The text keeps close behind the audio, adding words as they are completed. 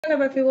Hello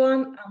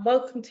everyone and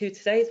welcome to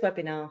today's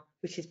webinar,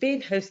 which is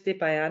being hosted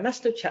by our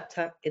national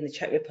chapter in the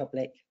Czech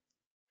Republic.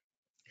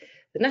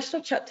 The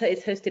national chapter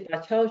is hosted by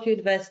Charles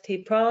University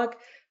Prague,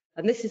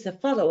 and this is a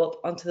follow-up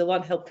onto the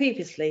one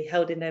previously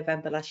held in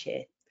November last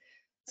year.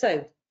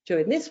 So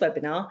during this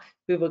webinar,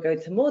 we will go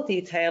into more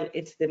detail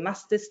into the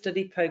Master's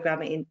Study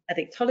Programme in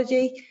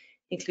Addictology,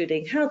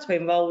 including how to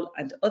enrol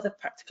and other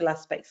practical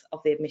aspects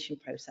of the admission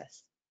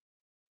process.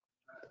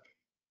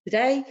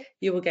 Today,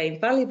 you will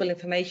gain valuable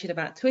information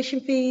about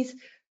tuition fees,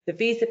 the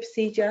visa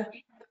procedure,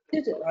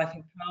 student life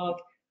in Prague,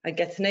 and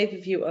get an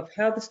overview of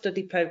how the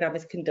study programme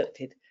is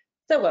conducted.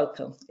 So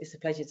welcome, it's a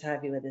pleasure to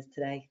have you with us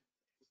today.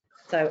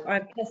 So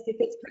I'm Kirsty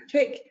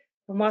Fitzpatrick,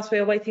 and whilst we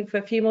are waiting for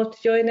a few more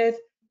to join us,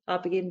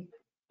 I'll begin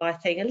by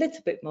saying a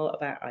little bit more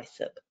about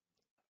ISSUP.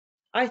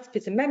 ISSUP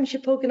is a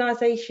membership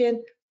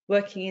organisation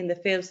working in the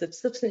fields of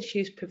substance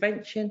use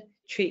prevention,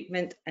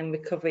 treatment and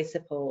recovery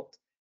support.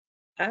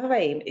 Our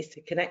aim is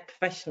to connect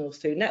professionals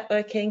through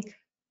networking,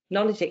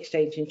 knowledge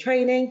exchange and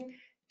training,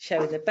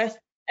 sharing the best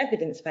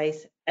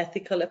evidence-based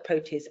ethical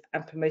approaches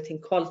and promoting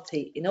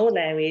quality in all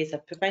areas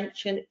of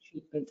prevention,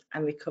 treatment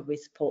and recovery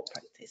support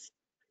practice.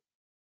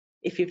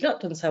 If you've not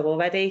done so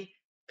already,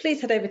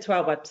 please head over to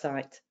our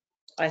website,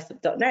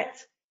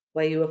 issup.net,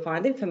 where you will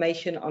find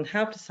information on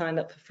how to sign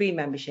up for free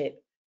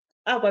membership.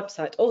 Our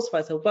website also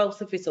has a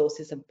wealth of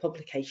resources and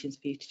publications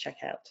for you to check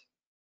out.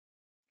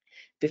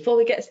 Before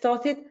we get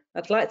started,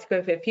 I'd like to go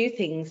over a few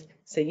things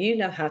so you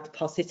know how to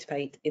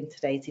participate in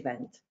today's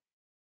event.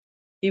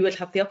 You will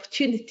have the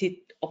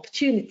opportunity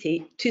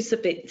to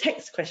submit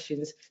text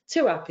questions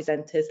to our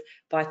presenters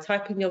by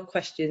typing your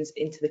questions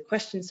into the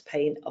questions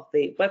pane of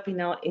the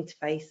webinar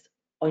interface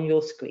on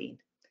your screen.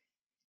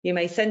 You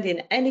may send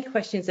in any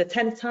questions at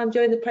any time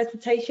during the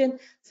presentation,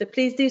 so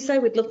please do so.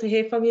 We'd love to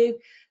hear from you,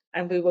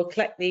 and we will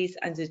collect these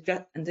and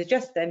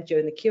address them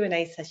during the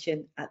Q&A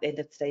session at the end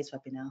of today's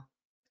webinar.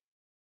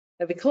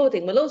 A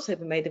recording will also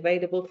be made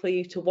available for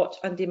you to watch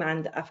on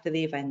demand after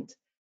the event,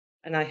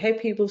 and I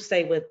hope you will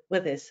stay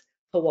with us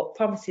for what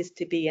promises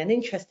to be an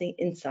interesting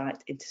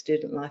insight into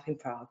student life in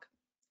Prague.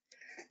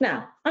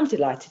 Now, I'm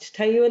delighted to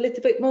tell you a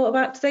little bit more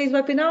about today's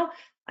webinar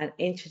and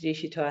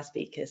introduce you to our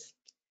speakers.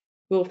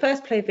 We will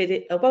first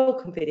play a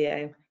welcome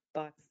video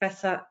by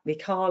Professor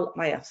Michal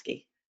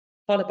Majewski,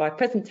 followed by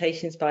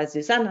presentations by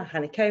Zuzana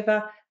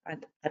Hanikova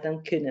and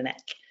Adam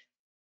Kunanek.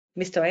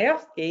 Mr.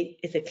 Majewski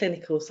is a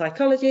clinical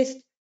psychologist,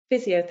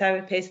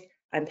 physiotherapist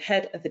and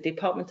head of the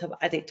Department of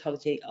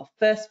Addictology of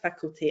First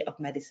Faculty of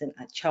Medicine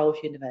at Charles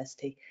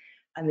University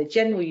and the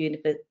General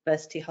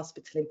University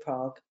Hospital in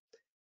Prague.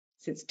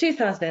 Since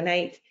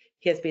 2008,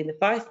 he has been the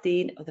Vice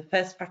Dean of the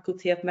First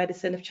Faculty of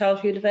Medicine of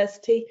Charles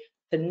University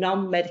for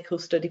non-medical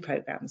study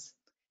programmes.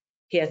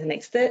 He is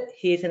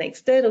an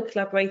external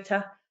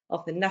collaborator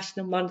of the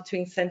National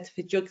Monitoring Centre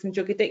for Drugs and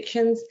Drug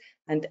Addictions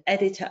and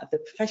editor of the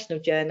professional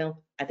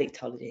journal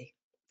Addictology.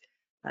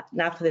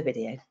 Now for the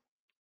video.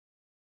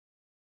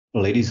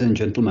 Ladies and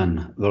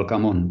gentlemen,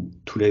 welcome on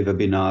today's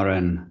webinar,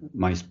 and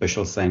my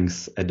special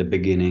thanks at the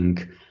beginning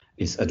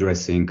is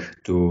addressing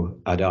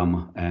to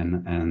Adam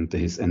and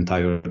his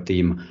entire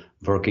team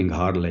working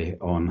hardly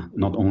on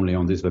not only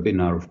on this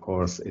webinar, of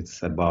course,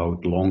 it's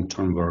about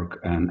long-term work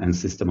and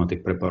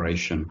systematic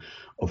preparation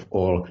of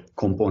all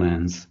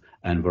components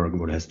and work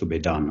what has to be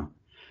done.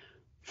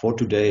 For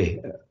today,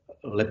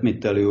 let me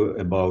tell you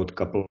about a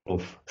couple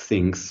of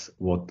things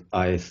what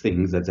I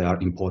think that they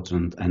are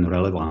important and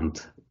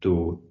relevant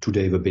to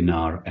today's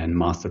webinar and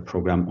master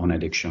program on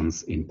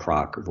addictions in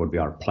Prague, what we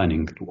are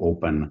planning to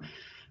open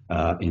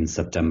in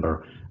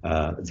September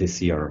this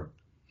year.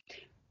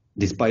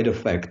 Despite the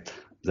fact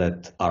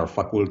that our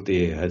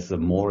faculty has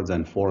more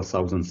than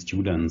 4,000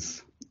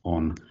 students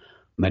on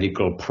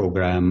medical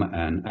program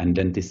and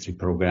dentistry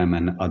program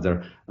and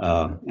other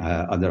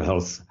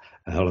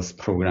health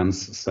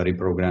programs, study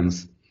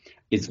programs,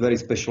 it's a very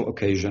special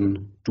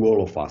occasion to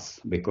all of us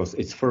because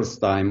it's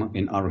first time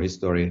in our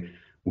history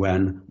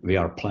when we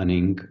are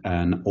planning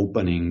and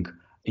opening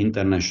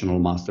international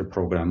master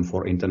program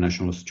for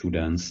international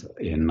students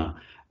in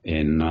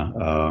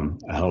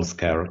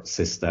healthcare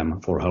system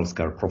for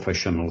healthcare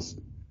professionals.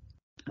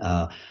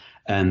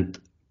 And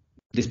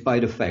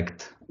despite the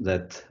fact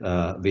that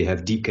we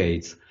have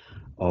decades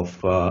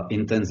of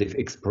intensive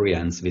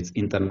experience with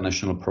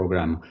international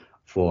program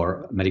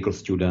for medical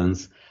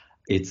students,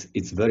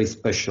 it's very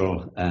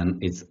special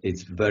and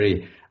it's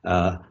very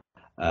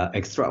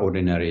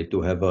extraordinary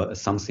to have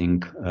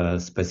something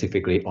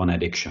specifically on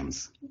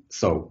addictions.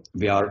 So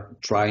we are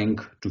trying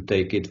to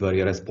take it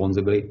very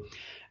responsibly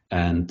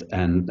and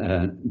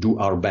do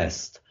our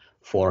best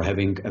for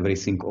having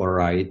everything all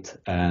right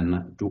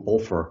and to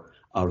offer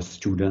our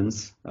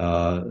students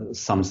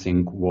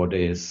something what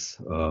is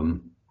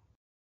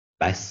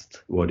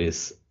best, what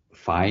is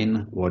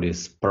fine, what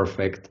is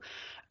perfect,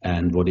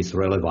 and what is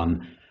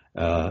relevant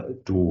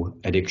to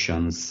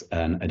addictions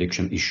and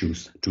addiction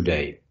issues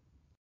today.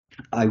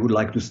 I would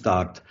like to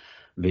start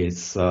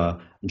with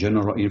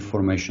general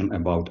information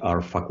about our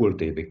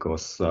faculty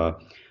because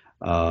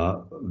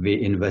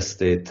we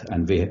invested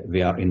and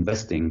we are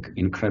investing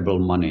incredible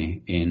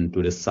money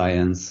into the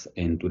science,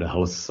 into the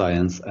health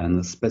science,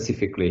 and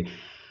specifically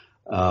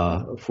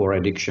for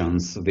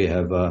addictions. We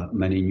have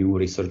many new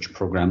research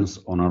programs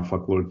on our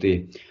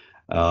faculty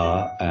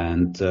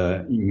and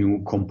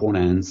new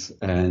components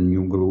and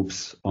new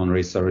groups on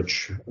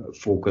research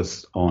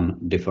focused on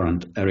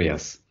different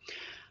areas.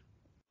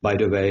 By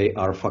the way,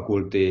 our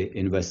faculty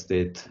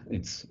invested,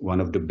 it's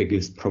one of the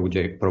biggest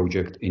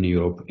project in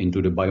Europe,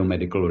 into the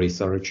biomedical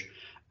research,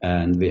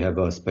 and we have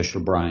a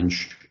special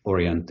branch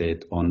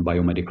oriented on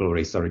biomedical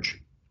research,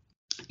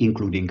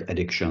 including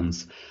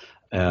addictions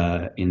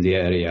in the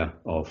area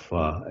of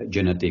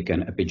genetic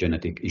and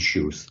epigenetic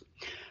issues.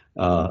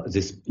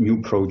 This new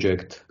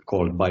project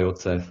called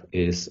BioCEF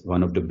is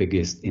one of the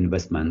biggest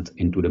investment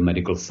into the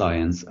medical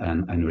science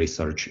and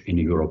research in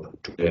Europe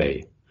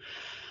today.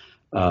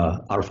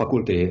 Our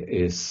faculty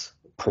is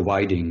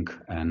providing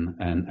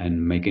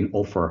and making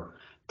offer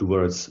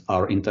towards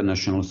our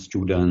international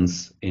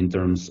students in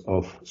terms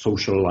of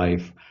social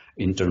life,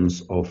 in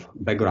terms of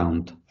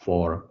background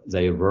for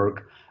their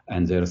work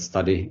and their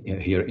study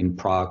here in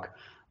Prague.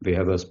 We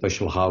have a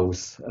special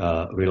house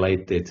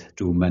related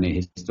to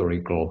many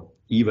historical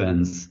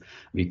events.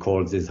 We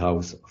call this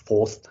house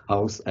Faust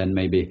House, and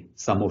maybe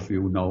some of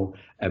you know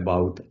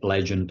about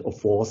Legend of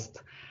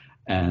Faust.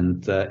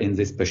 And in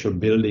this special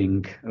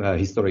building,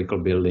 historical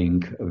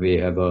building, we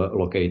have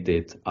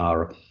located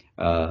our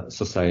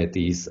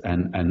societies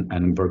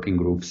and working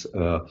groups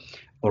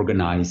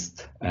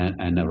organized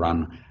and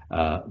run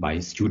by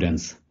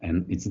students,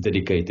 and it's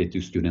dedicated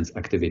to students'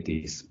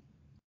 activities.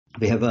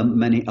 We have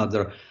many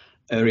other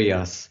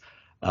areas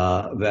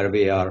where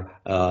we are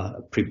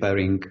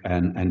preparing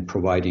and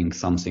providing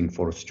something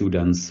for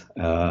students,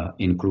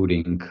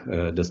 including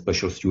the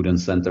special student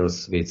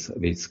centers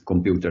with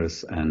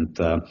computers and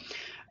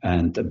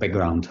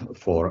background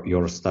for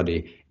your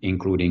study,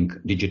 including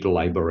digital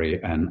library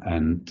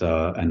and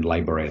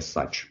library as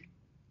such.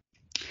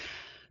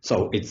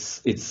 So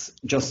it's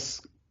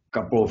just a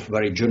couple of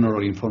very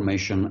general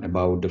information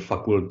about the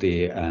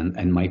faculty,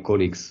 and my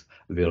colleagues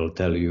will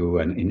tell you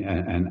and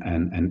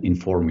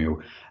inform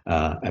you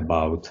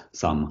about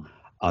some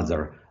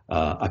other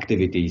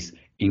activities,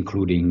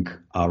 including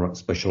our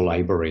special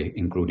library,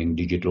 including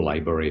digital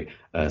library,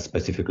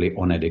 specifically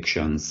on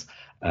addictions.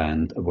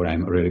 And what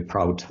I'm really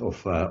proud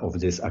of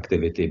this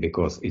activity,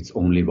 because it's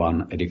only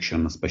one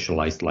addiction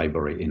specialized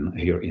library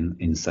here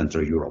in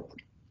Central Europe,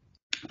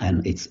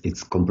 and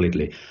it's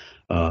completely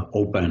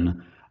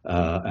open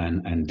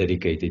and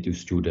dedicated to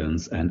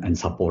students and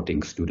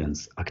supporting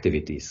students'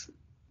 activities.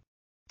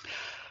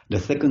 The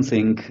second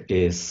thing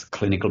is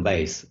clinical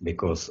base,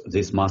 because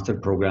this master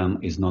program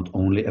is not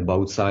only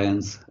about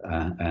science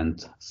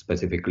and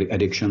specifically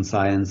addiction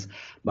science,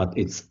 but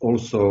it's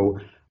also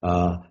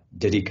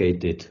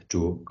dedicated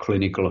to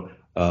clinical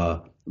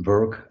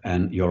work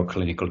and your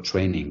clinical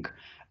training.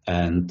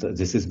 And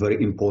this is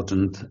very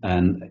important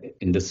and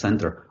in the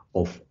center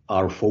of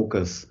our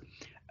focus.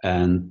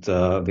 And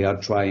we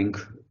are trying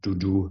to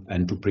do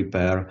and to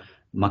prepare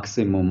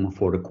maximum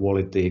for the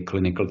quality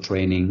clinical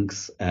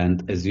trainings.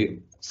 And as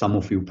some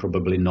of you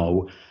probably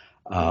know,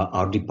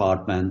 our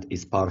department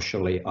is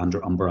partially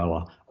under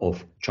umbrella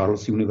of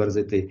Charles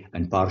University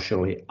and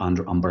partially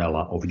under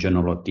umbrella of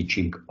General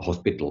Teaching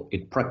Hospital.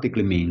 It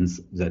practically means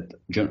that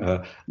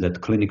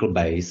that clinical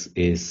base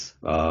is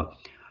a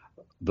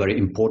very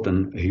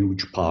important,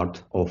 huge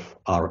part of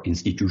our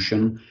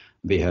institution.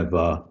 We have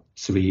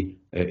 3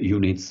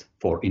 units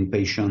for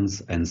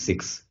inpatients and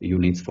 6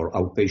 units for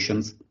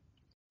outpatients.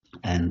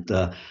 And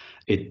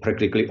it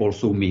practically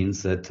also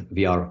means that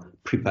we are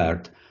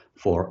prepared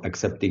for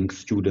accepting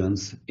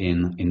students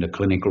in the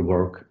clinical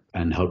work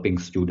and helping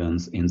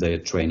students in their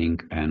training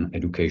and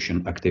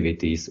education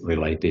activities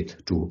related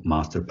to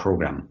master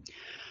program.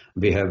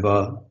 We have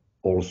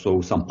also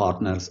some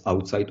partners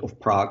outside of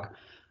Prague.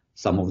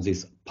 Some of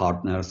these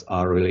partners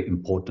are really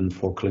important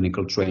for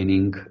clinical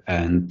training,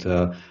 and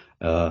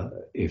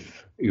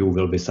if you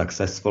will be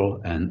successful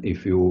and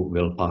if you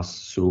will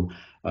pass through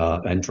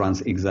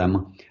entrance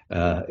exam,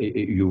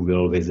 you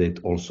will visit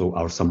also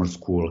our summer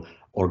school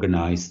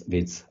organized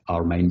with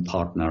our main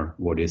partner,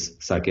 what is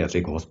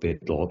psychiatric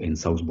hospital in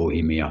South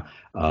Bohemia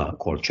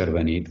called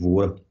Červený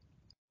dvůr.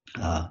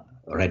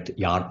 Red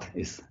Yard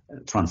is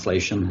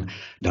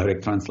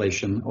direct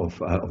translation of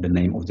the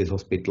name of this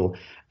hospital.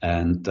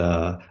 And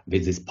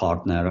with this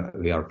partner,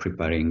 we are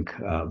preparing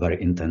a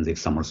very intensive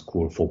summer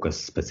school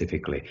focused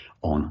specifically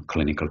on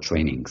clinical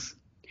trainings.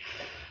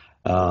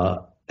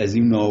 As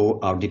you know,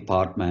 our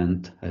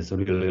department has a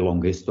really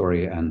long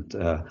history, and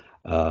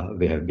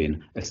we have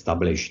been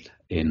established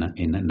in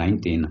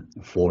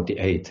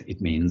 1948.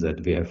 It means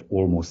that we have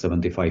almost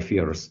 75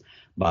 years,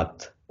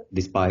 but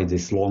despite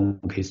this long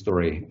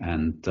history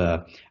and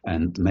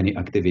many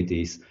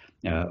activities,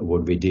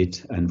 what we did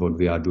and what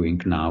we are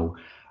doing now,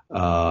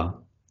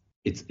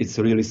 it's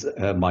really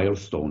a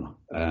milestone.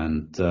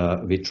 And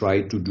we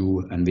try to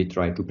do and we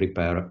try to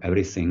prepare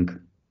everything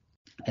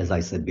as I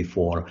said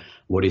before,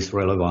 what is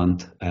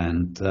relevant,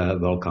 and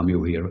welcome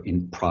you here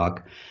in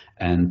Prague.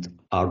 And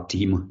our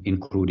team,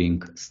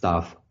 including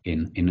staff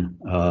in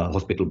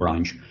hospital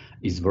branch,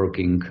 is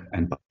working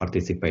and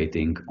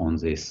participating on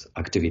these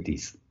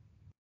activities.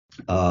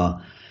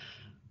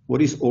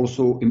 What is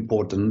also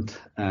important,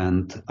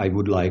 and I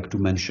would like to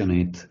mention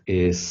it,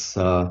 is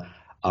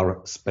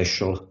our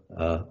special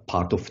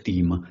part of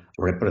team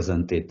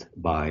represented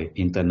by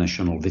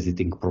international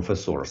visiting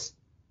professors.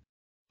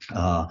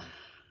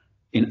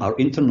 In our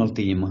internal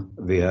team,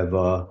 we have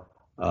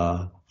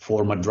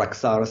former drug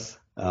czars,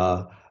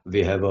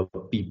 we have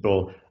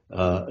people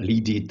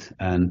leading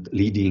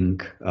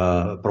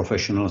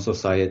professional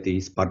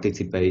societies,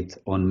 participate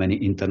on many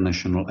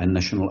international and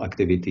national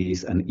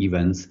activities and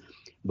events.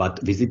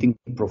 But visiting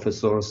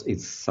professors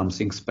is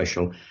something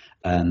special,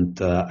 and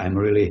I'm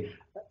really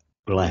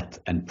glad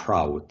and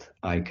proud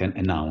I can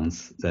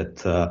announce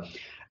that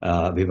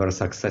we were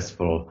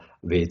successful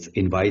with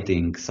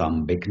inviting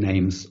some big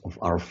names of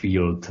our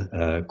field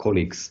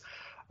colleagues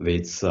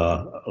with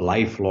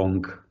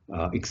lifelong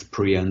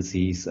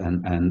experiences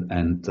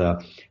and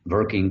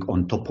working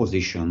on top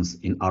positions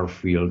in our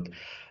field,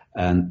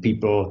 and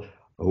people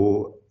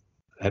who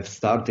have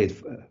started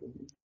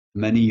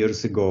many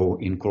years ago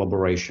in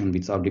collaboration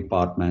with our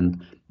department,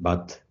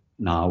 but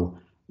now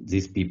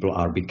these people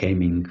are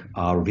becoming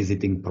our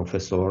visiting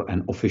professor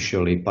and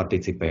officially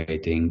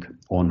participating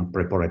on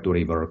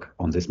preparatory work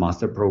on this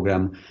master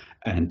program.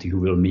 And you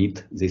will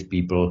meet these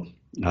people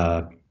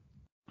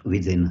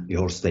within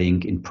your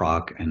staying in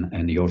Prague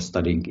and your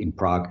studying in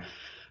Prague.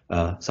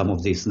 Some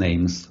of these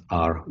names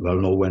are well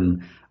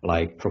known,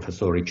 like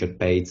Professor Richard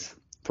Pates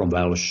from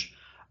Welsh,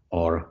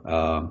 or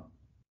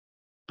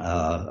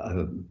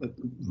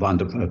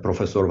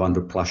Professor van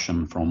der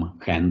Plasschen from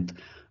Ghent,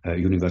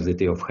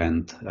 University of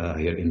Ghent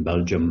here in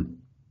Belgium,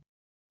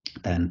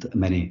 and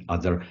many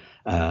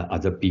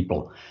other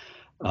people.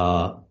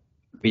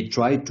 We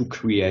try to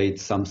create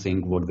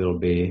something what will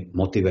be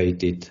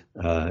motivated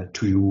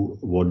to you,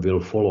 what will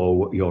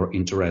follow your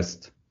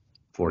interest.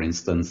 For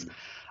instance,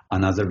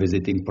 another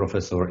visiting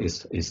professor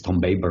is Tom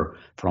Baber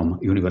from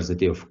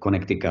University of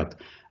Connecticut.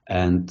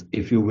 And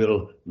if you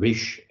will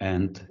wish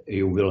and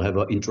you will have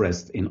an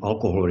interest in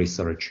alcohol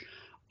research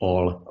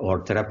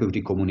or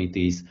therapeutic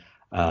communities,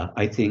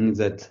 I think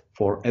that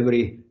for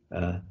every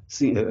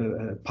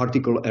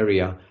particular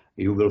area,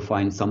 you will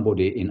find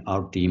somebody in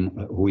our team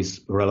who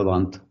is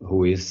relevant,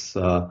 who is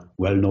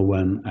well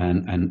known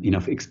and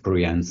enough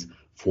experience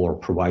for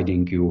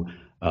providing you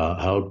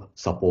help,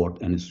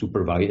 support, and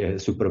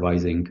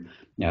supervising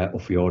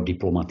of your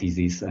diploma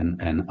thesis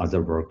and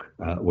other work,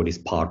 what is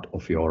part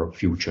of your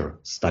future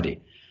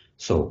study.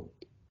 So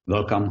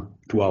welcome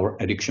to our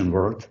addiction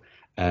world.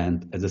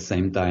 And at the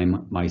same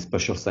time, my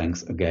special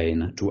thanks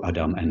again to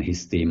Adam and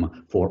his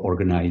team for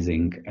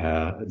organizing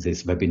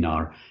this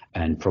webinar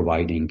and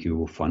providing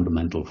you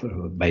fundamental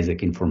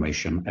basic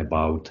information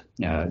about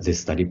this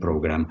study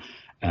program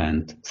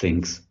and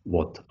things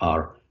what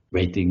are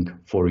waiting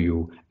for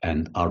you,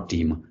 and our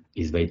team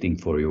is waiting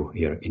for you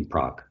here in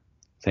Prague.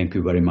 Thank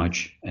you very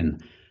much,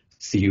 and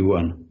see you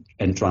on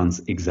entrance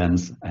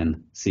exams,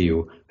 and see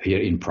you here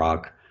in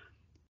Prague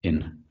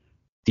in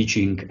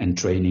teaching and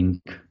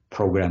training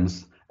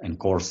programs and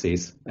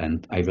courses,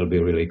 and I will be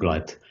really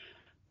glad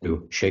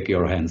to shake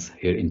your hands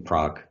here in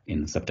Prague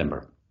in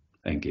September.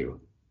 Thank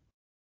you.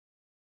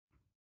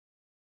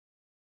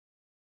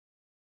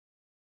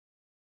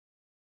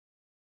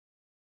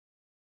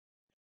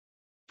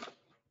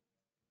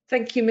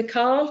 Thank you,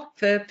 Mikhail,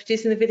 for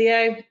producing the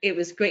video. It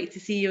was great to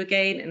see you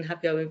again and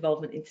have your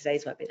involvement in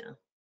today's webinar.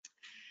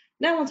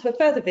 Now on to a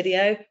further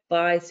video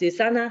by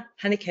Zuzana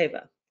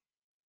Hanikova.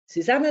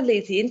 Zuzana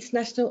leads the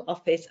International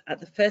Office at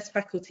the First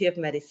Faculty of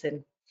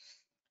Medicine.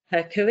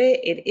 Her career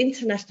in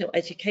international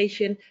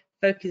education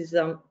focuses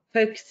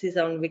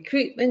on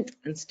recruitment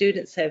and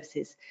student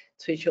services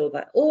to ensure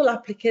that all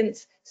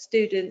applicants,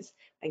 students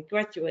and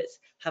graduates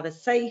have a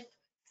safe,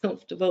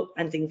 comfortable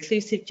and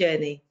inclusive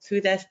journey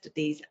through their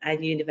studies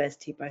and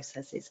university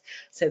processes.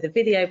 So the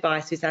video by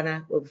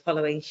Zuzana will be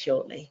following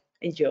shortly.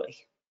 Enjoy.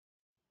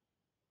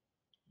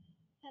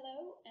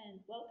 Hello and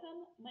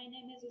welcome. My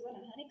name is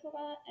Zuzana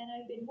Hanikova and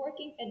I've been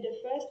working at the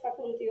First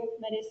Faculty of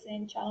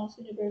Medicine, Chalmers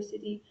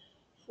University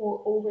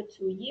for over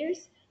 2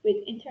 years with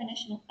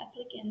international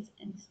applicants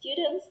and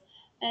students.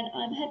 And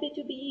I'm happy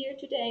to be here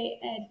today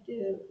at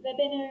the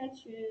webinar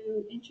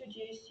to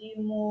introduce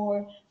you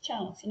more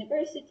Chalmers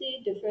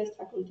University, the First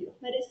Faculty of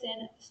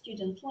Medicine,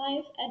 student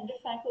life at the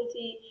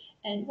faculty,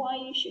 and why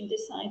you should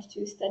decide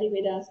to study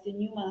with us the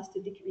new master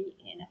degree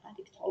in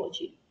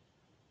Addictology.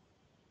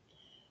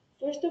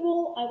 First of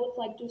all, I would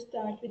like to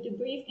start with a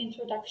brief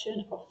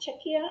introduction of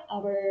Czechia,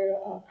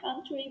 our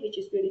country, which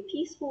is really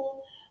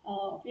peaceful,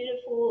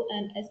 beautiful,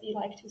 and as we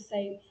like to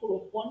say, full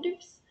of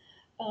wonders.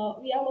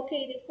 We are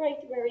located right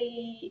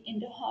very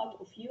in the heart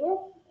of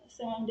Europe,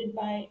 surrounded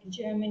by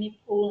Germany,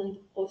 Poland,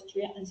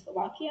 Austria, and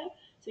Slovakia.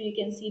 So you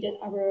can see that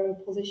our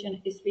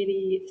position is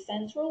really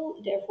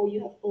central. Therefore, you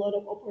have a lot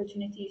of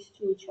opportunities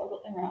to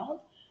travel around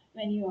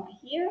when you are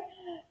here.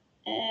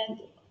 And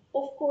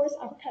of course,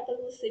 our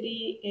capital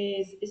city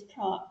is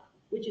Prague,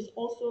 which is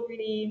also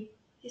really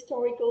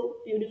historical,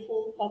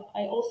 beautiful, but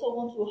I also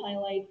want to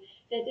highlight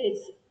that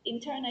it's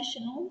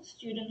international,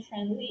 student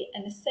friendly,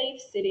 and a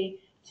safe city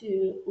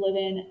to live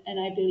in, and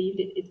I believe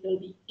that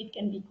it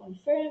can be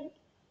confirmed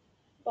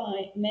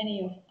by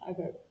many of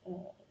our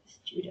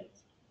students.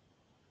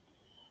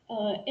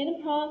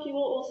 In Prague, you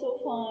will also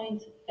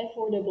find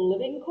affordable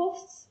living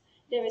costs.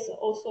 There is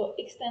also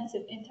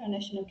extensive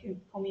international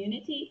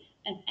community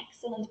and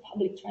excellent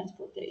public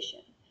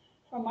transportation.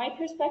 From my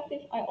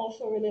perspective, I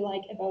also really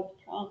like about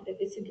Prague that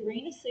it's a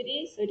green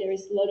city, so there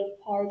is a lot of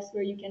parks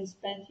where you can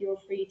spend your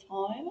free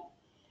time,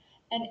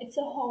 and it's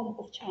a home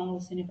of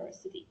Charles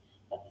University.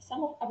 But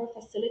some of our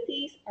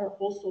facilities are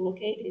also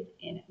located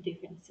in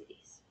different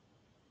cities.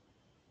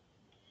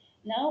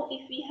 Now,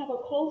 if we have a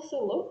closer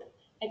look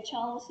at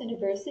Charles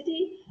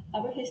University,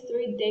 our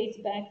history dates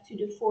back to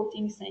the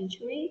 14th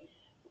century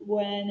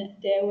when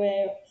there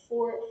were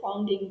 4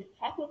 founding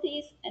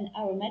faculties and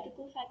our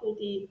medical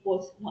faculty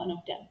was one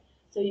of them.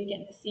 So you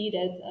can see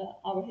that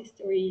our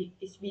history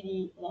is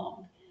really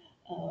long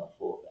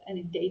and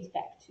it dates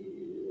back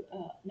to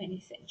many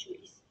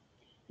centuries.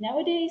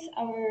 Nowadays,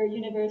 our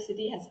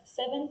university has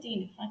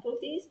 17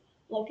 faculties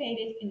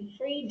located in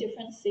 3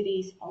 different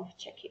cities of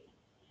Czechia.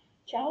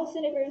 Charles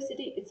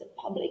University is a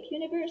public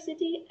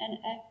university, and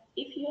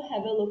if you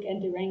have a look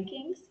at the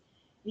rankings,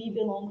 we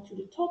belong to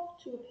the top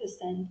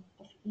 2%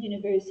 of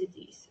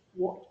universities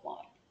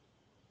worldwide.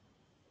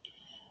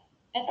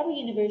 At our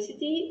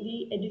university,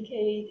 we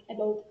educate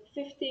about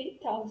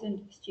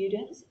 50,000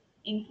 students,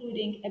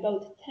 including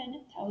about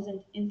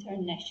 10,000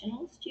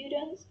 international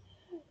students.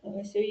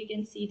 So you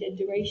can see that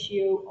the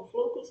ratio of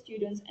local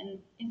students and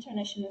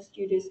international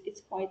students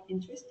is quite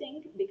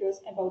interesting because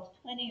about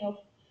 20%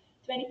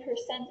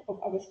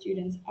 of our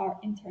students are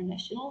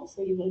international,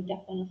 so you will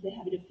definitely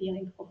have the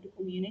feeling of the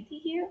community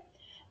here.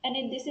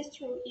 And this is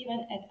true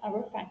even at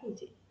our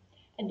faculty.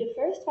 At the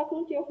first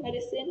Faculty of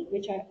Medicine,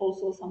 which I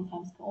also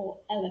sometimes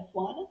call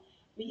LF1,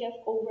 we have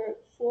over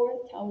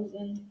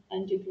 4,000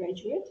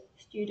 undergraduate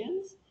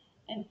students,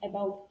 and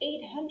about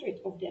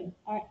 800 of them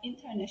are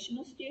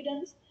international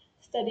students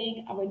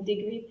studying our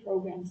degree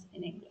programs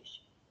in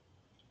English.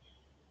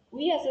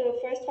 We, as a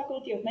first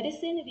Faculty of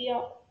Medicine, we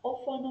are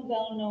often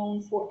well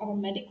known for our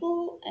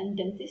medical and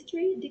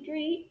dentistry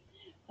degree.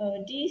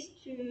 These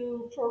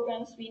 2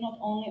 programs we not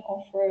only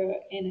offer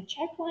in a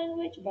Czech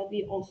language, but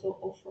we also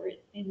offer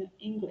it in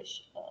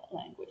English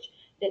language.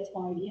 That's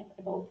why we have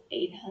about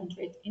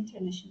 800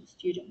 international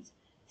students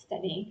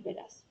studying with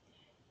us.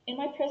 In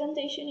my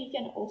presentation, you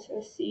can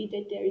also see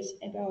that there is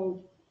about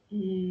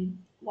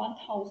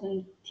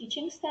 1,000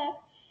 teaching staff.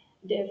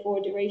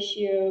 Therefore, the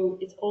ratio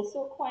is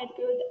also quite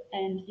good,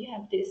 and you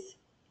have this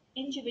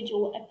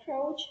individual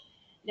approach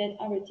that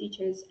our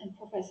teachers and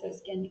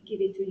professors can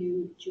give it to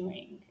you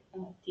during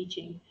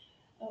teaching,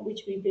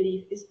 which we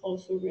believe is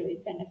also really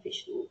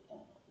beneficial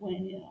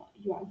when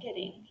you are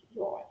getting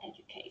your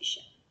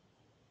education.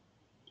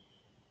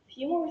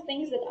 Few more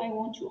things that I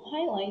want to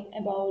highlight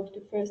about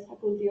the first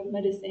Faculty of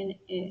Medicine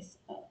is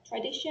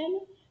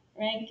tradition,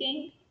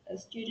 ranking,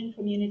 student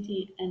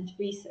community, and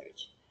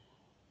research.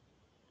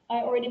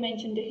 I already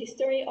mentioned the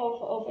history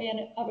of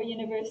our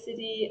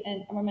university,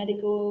 and our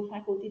medical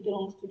faculty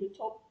belongs to the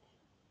top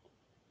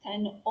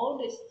 10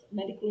 oldest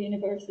medical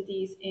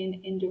universities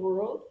in the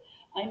world.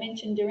 I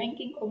mentioned the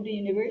ranking of the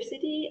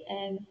university,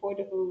 and for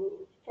the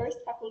first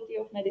Faculty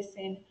of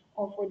Medicine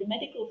or for the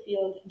medical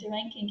field, the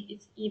ranking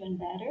is even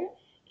better.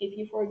 If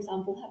you, for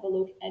example, have a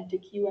look at the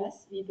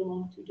QS, we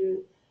belong to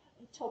the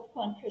top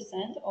 1%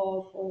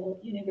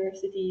 of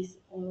universities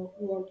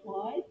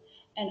worldwide,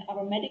 and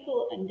our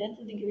medical and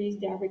dental degrees,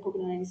 they are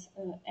recognized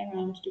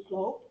around the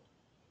globe.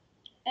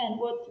 And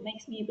what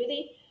makes me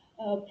really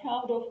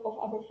proud of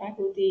our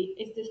faculty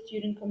is the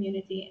student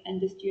community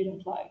and the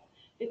student life,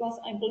 because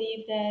I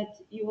believe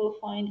that you will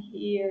find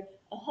here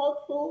a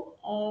helpful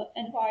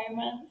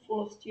environment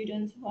full of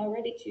students who are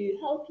ready to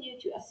help you,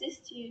 to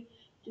assist you,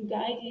 to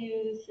guide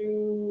you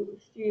through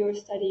your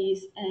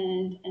studies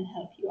and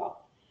help you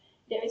out.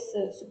 There is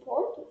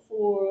support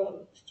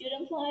for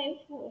student life.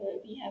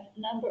 We have a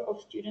number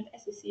of student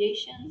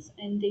associations,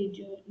 and they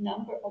do a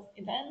number of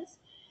events.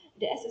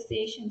 The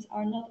associations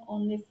are not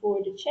only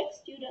for the Czech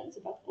students,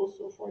 but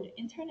also for the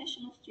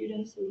international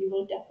students, so you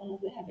will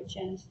definitely have a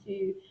chance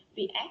to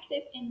be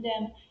active in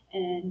them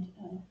and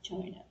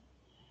join them.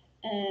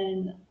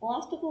 And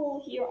last of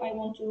all, here I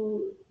want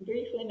to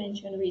briefly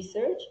mention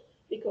research,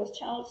 because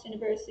Charles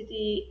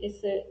University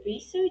is a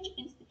research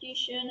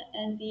institution,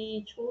 and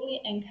we truly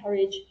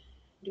encourage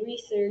the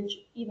research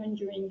even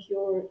during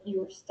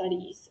your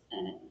studies,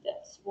 and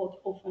that's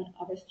what often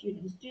our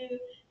students do.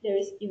 There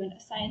is even a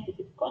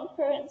scientific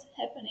conference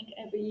happening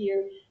every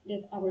year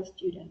that our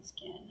students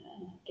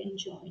can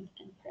join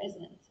and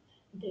present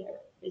their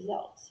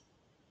results.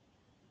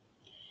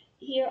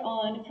 Here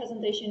on the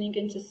presentation, you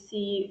can just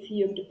see a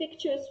few of the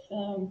pictures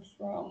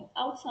from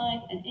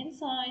outside and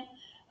inside.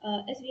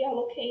 As we are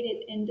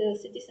located in the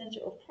city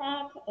center of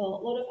Prague, a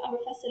lot of our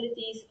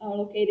facilities are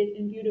located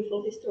in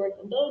beautiful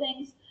historical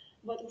buildings,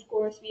 but of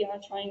course we are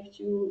trying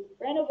to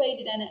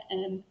renovate them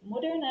and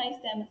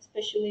modernize them,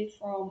 especially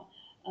from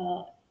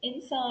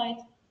inside,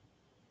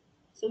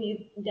 so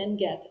you then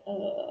get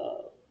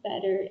a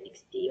better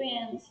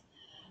experience.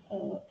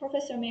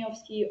 Professor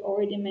Mayovsky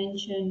already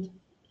mentioned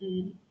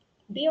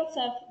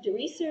ISSUP, the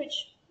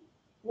research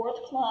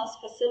world-class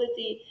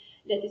facility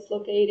that is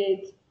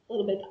located a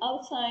little bit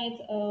outside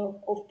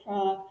of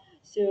Prague.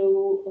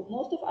 So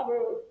most of our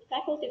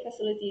faculty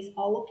facilities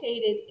are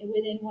located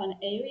within one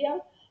area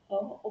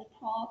of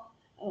Prague,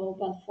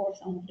 but for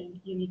some of them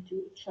you need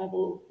to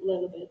travel a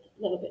little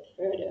bit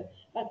further.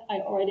 But I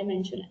already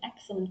mentioned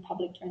excellent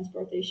public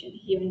transportation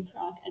here in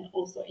Prague and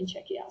also in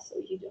Czechia, so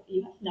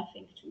you have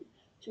nothing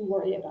to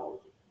worry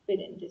about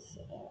within this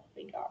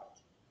regard.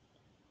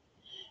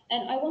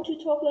 And I want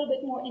to talk a little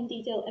bit more in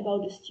detail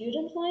about the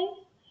student life.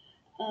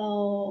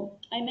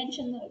 I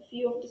mentioned a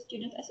few of the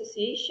student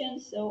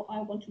associations, so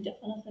I want to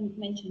definitely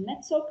mention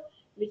MEDSOC,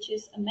 which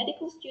is a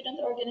medical student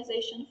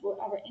organization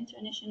for our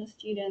international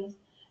students.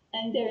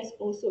 And there is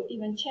also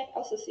even Czech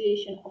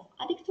Association of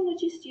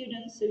Addictology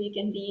students, so you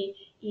can be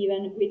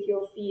even with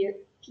your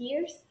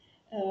peers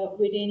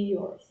within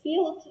your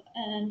field.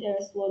 And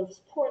there's a lot of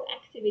sport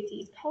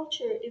activities,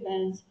 culture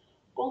events,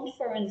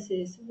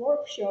 conferences,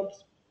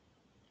 workshops,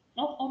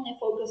 not only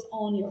focus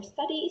on your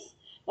studies,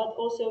 but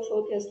also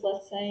focus,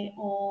 let's say,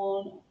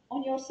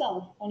 on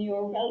yourself, on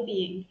your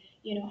well-being,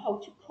 you know, how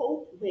to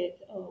cope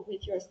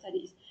with your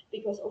studies,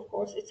 because of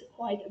course it's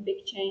quite a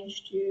big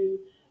change to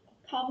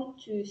come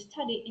to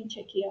study in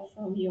Czechia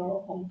from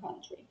your home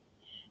country.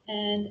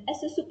 And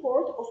as a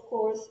support, of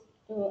course,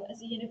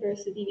 as a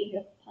university, we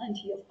have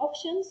plenty of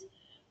options.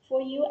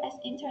 For you as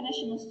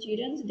international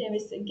students, there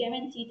is a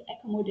guaranteed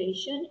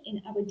accommodation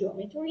in our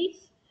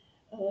dormitories.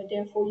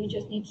 Therefore, you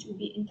just need to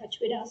be in touch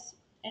with us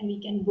and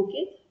we can book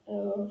it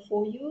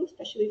for you,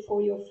 especially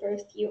for your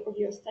first year of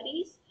your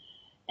studies.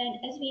 And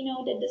as we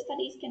know that the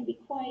studies can be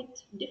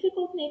quite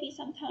difficult, maybe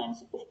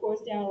sometimes, of course,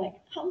 there are like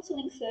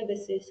counseling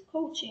services,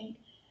 coaching,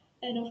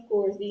 and of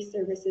course, these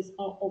services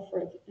are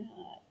offered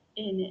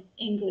in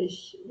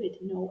English with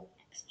no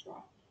extra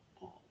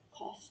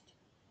cost.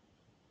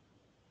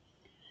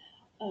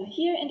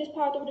 Here in this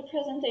part of the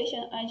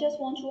presentation, I just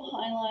want to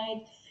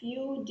highlight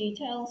few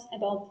details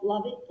about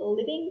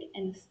living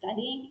and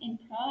studying in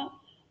Prague,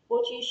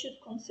 what you should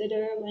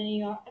consider when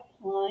you are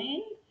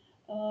applying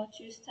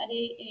to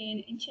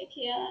study in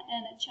Czechia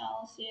and at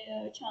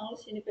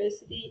Charles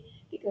University,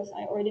 because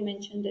I already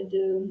mentioned that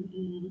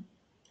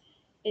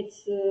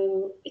it's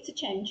a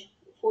change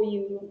for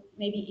you,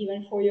 maybe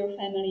even for your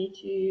family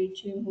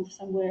to move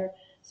somewhere.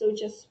 So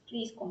just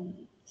please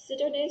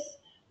consider this.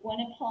 When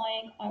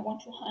applying, I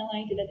want to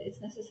highlight that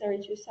it's necessary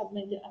to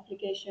submit the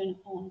application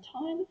on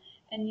time,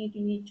 and you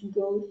need to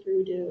go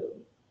through the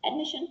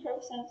admission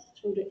process,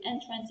 through the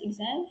entrance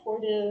exam for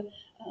the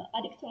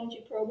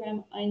Addictology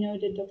program. I know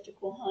that Dr.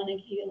 Kulhanek,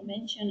 he will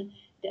mention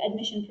the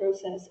admission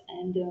process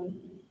and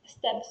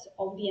steps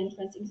of the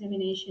entrance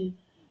examination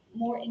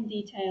more in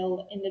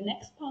detail in the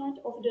next part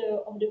of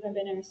the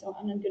webinar, so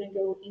I'm not going to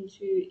go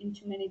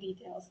into many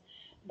details.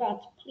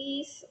 But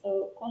please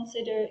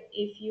consider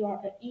if you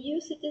are an EU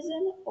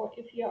citizen or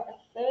if you are a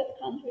third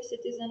country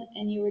citizen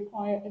and you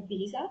require a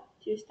visa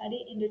to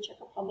study in the Czech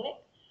Republic.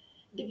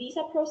 The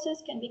visa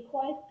process can be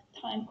quite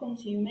time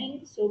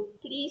consuming, so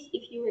please,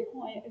 if you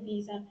require a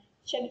visa,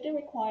 check the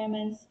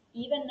requirements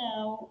even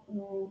now.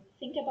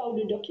 Think about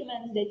the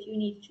documents that you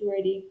need to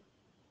ready.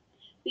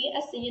 We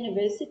as a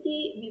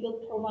university, we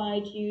will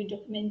provide you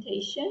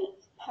documentation,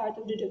 part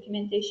of the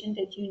documentation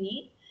that you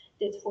need.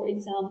 That's, for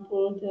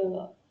example,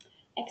 the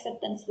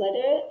acceptance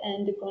letter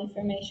and the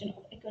confirmation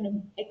of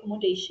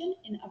accommodation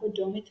in our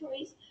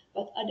dormitories,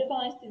 but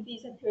otherwise the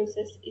visa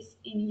process is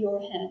in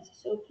your hands.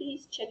 So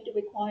please check the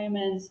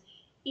requirements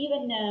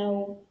even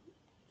now.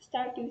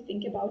 Start to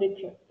think about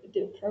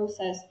the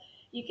process.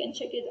 You can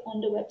check it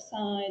on the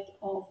website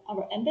of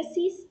our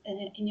embassies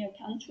in your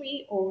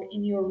country or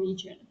in your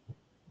region.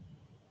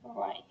 All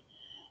right.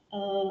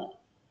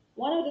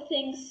 One of the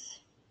things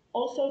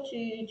also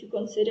to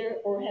consider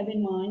or have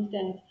in mind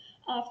that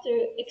after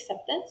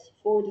acceptance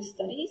for the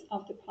studies,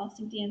 after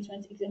passing the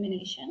entrance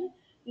examination,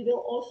 we will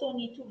also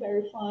need to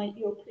verify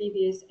your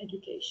previous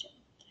education.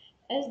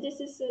 As this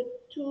is a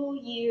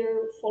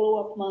 2-year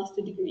follow-up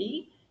master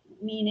degree,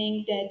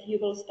 meaning that you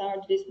will start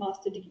this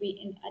master degree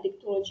in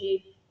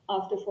Addictology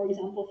after, for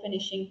example,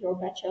 finishing your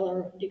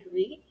bachelor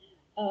degree,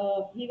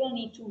 we will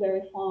need to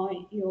verify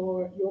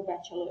your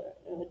bachelor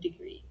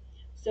degree.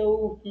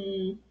 So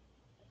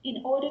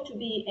in order to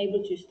be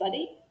able to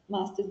study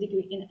master's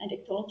degree in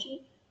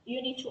Addictology, you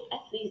need to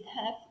at least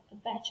have a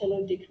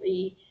bachelor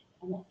degree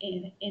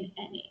in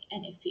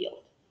any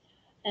field.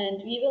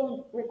 And we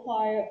will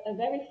require a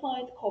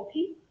verified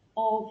copy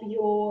of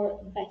your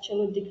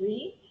bachelor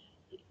degree,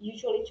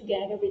 usually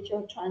together with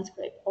your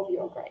transcript of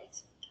your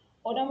grades.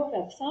 On our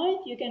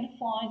website, you can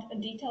find a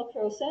detailed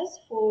process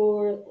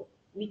for,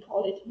 we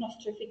call it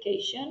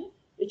nostrification,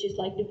 which is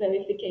like the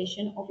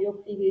verification of your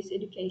previous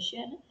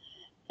education.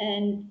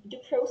 And the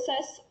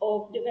process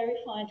of the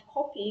verified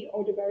copy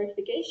or the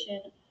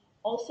verification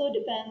also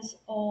depends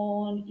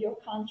on your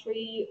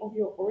country of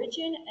your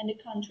origin and the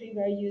country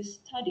where you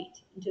studied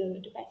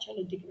the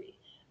bachelor degree.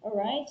 All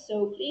right,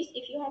 so please,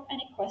 if you have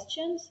any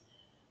questions,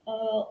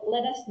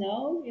 let us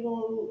know. We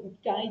will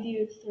guide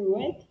you through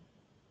it.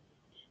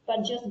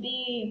 But just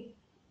be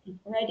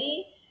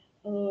ready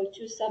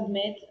to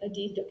submit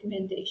this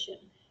documentation.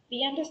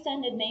 We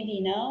understand that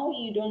maybe now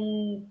you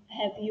don't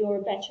have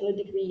your bachelor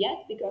degree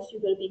yet because you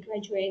will be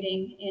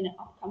graduating in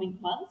upcoming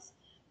months.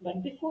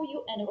 But before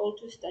you enroll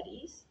to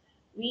studies,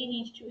 we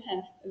need to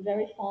have a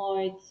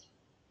verified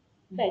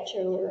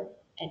bachelor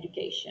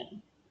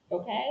education.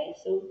 Okay,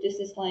 so this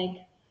is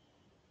like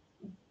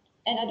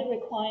another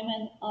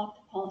requirement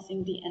after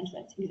passing the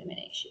entrance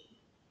examination.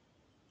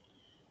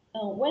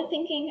 When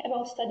thinking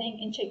about studying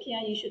in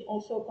Czechia, you should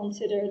also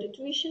consider the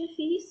tuition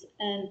fees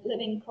and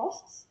living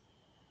costs.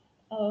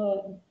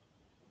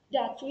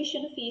 There are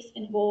tuition fees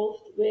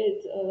involved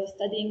with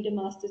studying the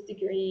master's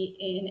degree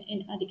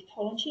in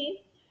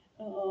Addictology.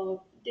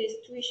 These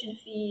tuition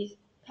fees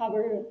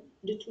cover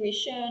the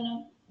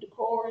tuition, the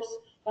course,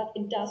 but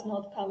it does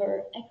not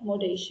cover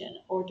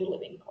accommodation or the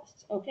living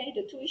costs. Okay,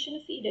 the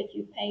tuition fee that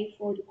you pay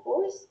for the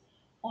course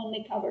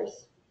only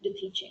covers the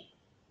teaching.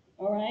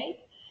 All right.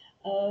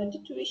 The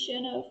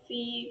tuition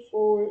fee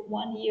for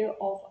 1 year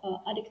of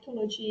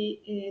Addictology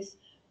is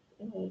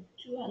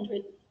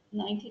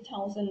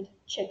 290,000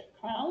 Czech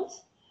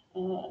crowns.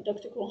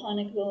 Dr.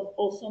 Kulhanek will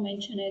also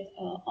mention it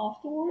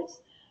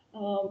afterwards.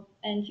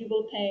 And you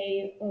will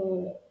pay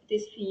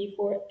this fee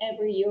for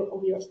every year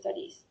of your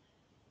studies.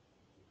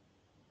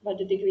 But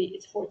the degree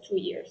is for 2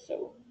 years,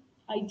 so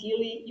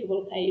ideally you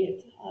will pay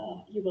it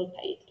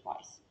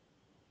twice.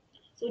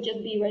 So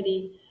just be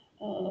ready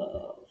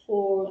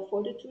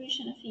for the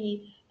tuition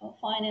fee,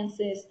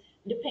 finances.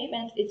 The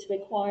payment is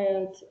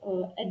required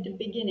at the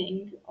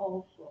beginning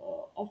of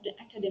the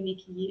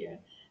academic year.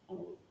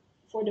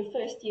 For the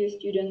first year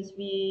students,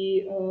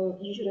 we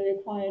usually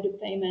require the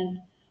payment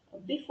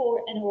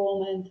before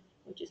enrollment,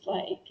 which is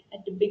like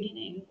at the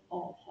beginning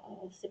of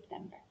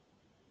September.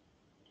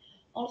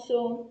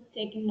 Also,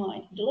 take in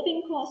mind the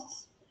living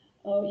costs,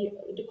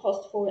 the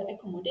cost for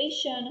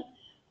accommodation.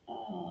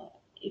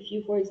 If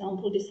you, for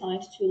example,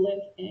 decide to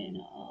live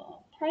in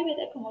private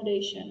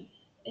accommodation,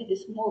 it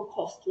is more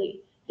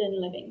costly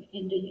than living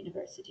in the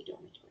university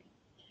dormitory.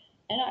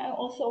 And I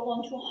also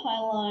want to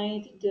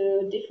highlight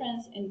the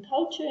difference in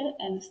culture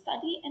and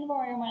study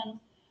environment.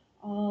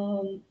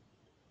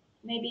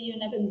 Maybe you've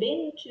never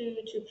been to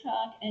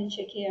Prague and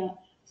Czechia,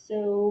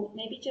 so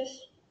maybe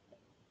just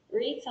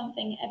read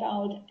something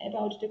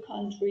about the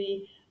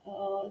country,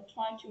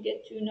 try to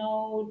get to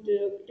know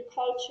the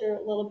culture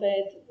a little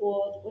bit,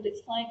 what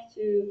it's like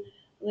to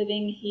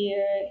living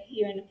here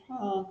in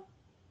Prague.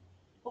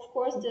 Of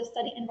course, the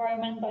study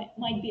environment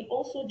might be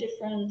also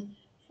different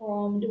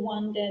from the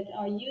one that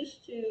are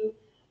used to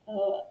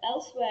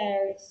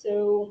elsewhere.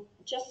 So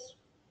just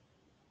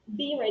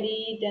be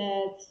ready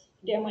that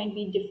there might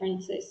be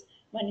differences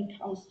when it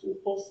comes to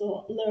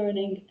also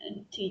learning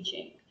and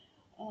teaching.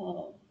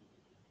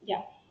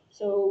 Yeah.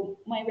 So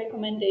my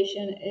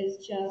recommendation is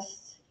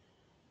just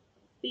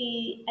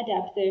be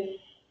adaptive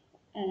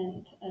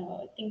and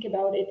think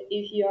about it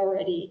if you are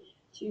ready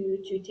to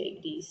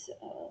take these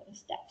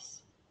steps.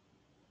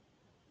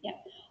 Yeah,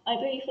 I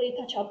briefly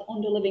touch up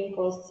on the living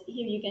costs.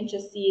 Here you can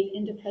just see it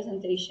in the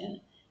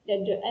presentation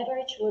that the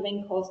average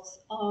living costs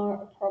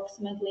are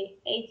approximately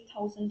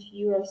 8,000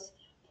 euros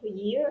per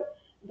year,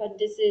 but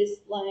this is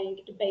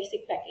like the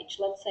basic package.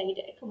 Let's say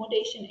the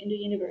accommodation in the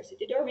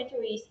university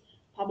dormitories,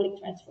 public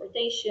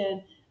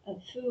transportation,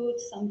 food,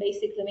 some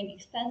basic living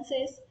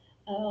expenses.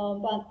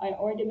 But I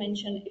already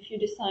mentioned if you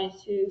decide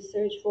to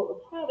search for a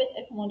private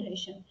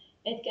accommodation,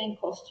 it can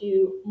cost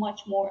you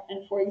much more.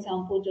 And for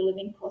example, the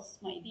living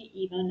costs might be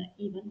even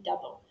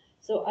double.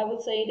 So I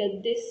would say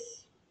that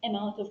this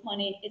amount of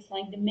money is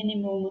like the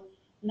minimum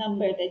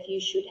number that you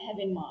should have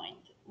in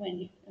mind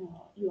when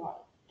you are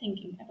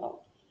thinking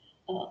about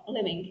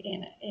living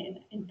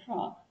in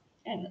Prague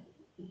and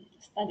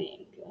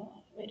studying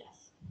with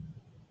us.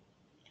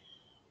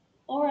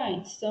 All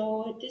right,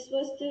 so this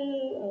was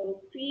the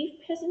brief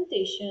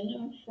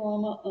presentation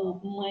from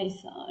my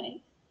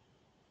side.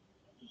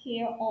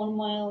 Here on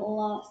my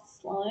last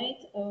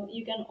slide,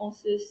 you can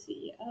also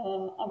see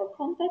our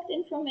contact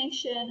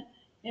information.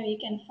 There you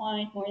can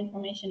find more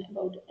information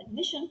about the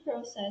admission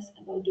process,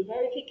 about the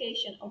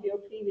verification of your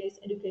previous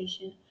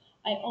education.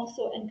 I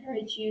also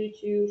encourage you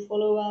to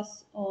follow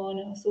us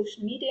on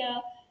social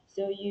media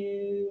so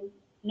you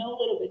know a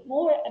little bit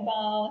more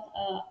about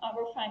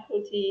our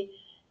faculty.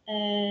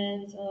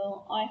 And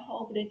I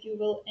hope that you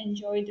will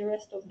enjoy the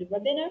rest of the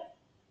webinar.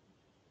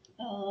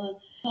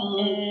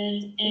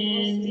 And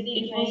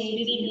it was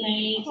really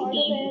great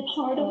being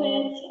part of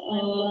it.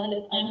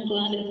 I'm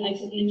glad that I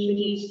could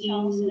introduce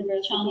you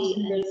to Charles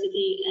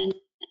University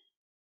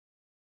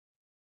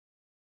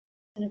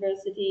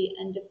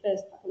and the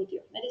first Faculty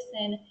of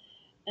Medicine.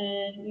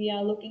 and we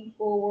are looking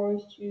forward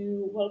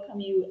to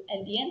welcome you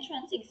at the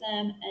entrance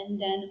exam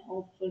and then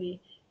hopefully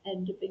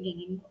at the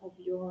beginning of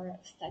your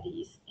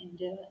studies in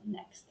the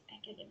next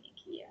academic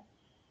year.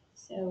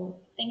 So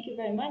thank you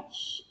very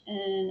much,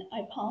 and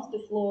I pass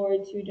the floor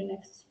to the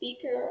next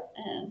speaker,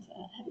 and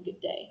have a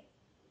good day.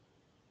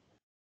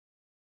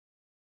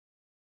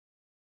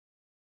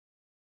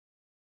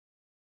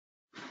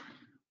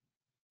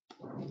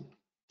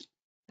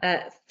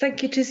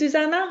 Thank you to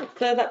Susanna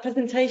for that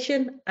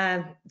presentation.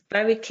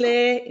 Very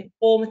clear,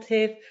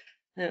 informative,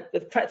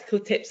 with practical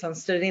tips on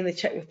studying the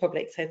Czech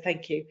Republic, so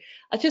thank you.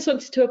 I just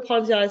wanted to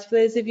apologise for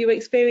those of you who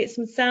experienced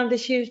some sound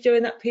issues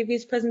during that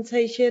previous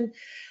presentation.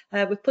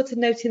 We've put a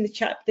note in the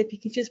chat, but if you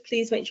can just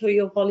please make sure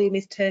your volume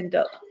is turned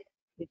up,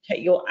 check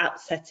your app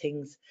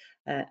settings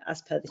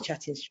as per the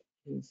chat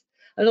instructions.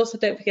 And also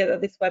don't forget that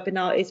this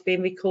webinar is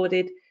being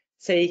recorded,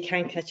 so you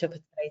can catch up at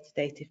a later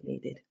date if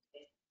needed.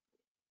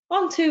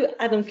 On to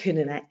Adam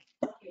Kunanek.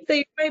 So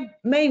you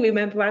may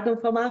remember Adam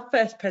from our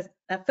first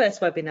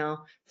webinar.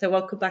 So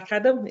welcome back,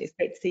 Adam. It's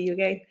great to see you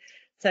again.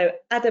 So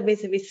Adam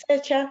is a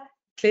researcher,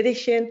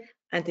 clinician,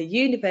 and a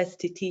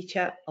university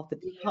teacher of the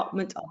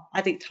Department of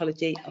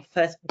Addictology of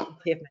First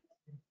Faculty of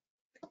Medicine.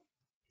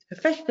 His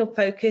professional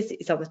focus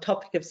is on the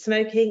topic of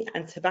smoking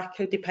and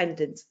tobacco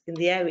dependence in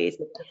the areas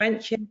of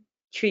prevention,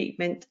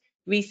 treatment,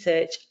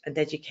 research, and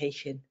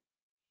education.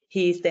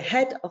 He is the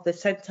head of the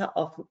Centre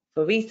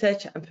for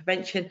Research and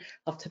Prevention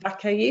of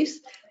Tobacco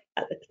Use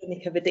at the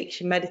Clinic of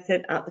Addiction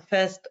Medicine at the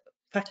First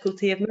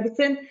Faculty of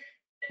Medicine,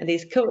 and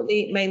is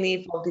currently mainly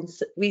involved in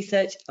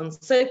research on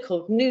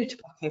so-called new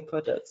tobacco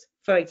products,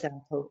 for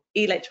example,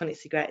 electronic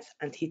cigarettes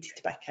and heated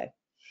tobacco,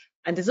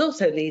 and is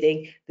also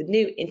leading the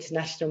new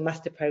international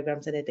master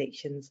programmes in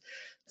addictions.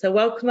 So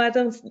welcome,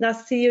 Adam. Nice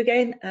to see you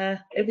again.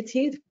 Over to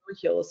you. The floor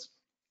is yours.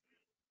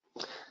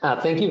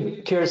 Thank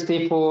you,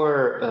 Kirsty,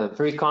 for a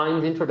very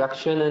kind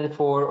introduction and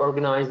for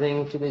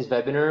organizing today's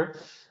webinar.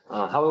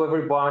 Hello,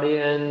 everybody,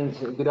 and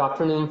good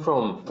afternoon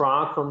from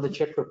Prague, from the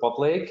Czech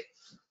Republic.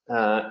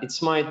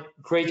 It's my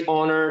great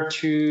honor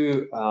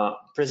to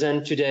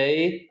present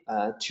today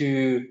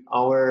to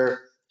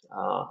our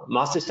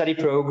master study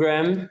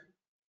program.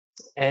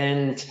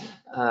 And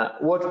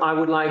what I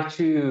would like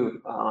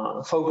to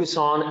focus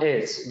on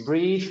is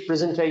brief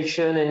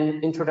presentation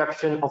and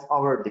introduction of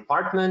our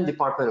Department of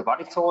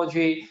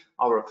Addictology,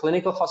 our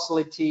clinical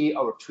facility,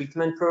 our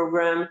treatment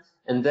program,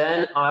 and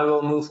then I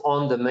will move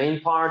on the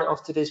main part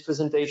of today's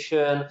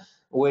presentation,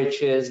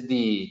 which is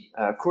the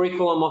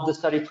curriculum of the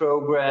study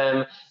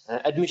program,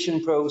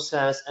 admission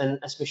process, and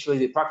especially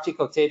the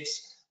practical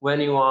tips when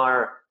you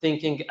are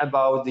thinking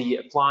about the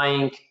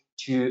applying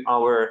to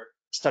our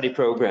study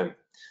program.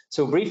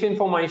 So brief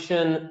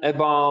information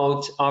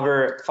about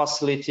our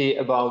facility,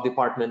 about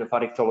Department of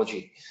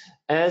Addictology.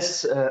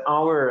 As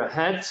our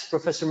head,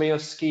 Professor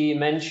Majewski,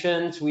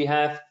 mentioned, we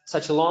have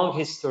such a long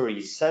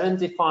history,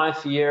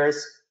 75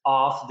 years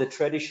of the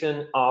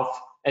tradition of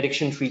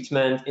addiction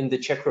treatment in the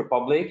Czech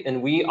Republic,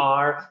 and we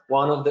are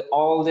one of the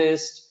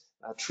oldest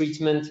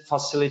treatment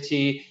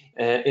facility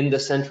in the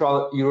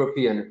Central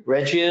European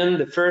region.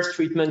 The first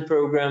treatment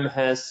program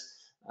has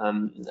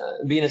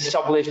been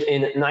established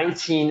in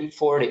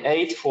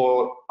 1948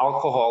 for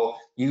alcohol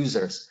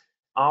users.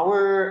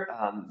 Our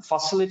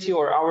facility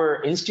or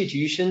our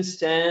institution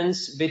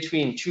stands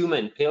between two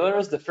main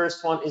pillars. The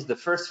first one is the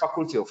First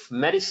Faculty of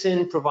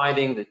Medicine,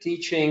 providing the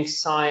teaching,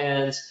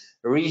 science,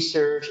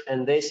 research,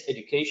 and these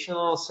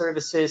educational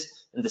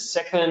services. And the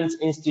second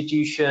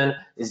institution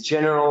is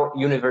General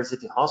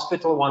University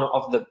Hospital, one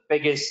of the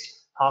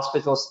biggest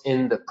hospitals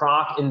in the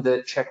Prague, in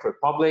the Czech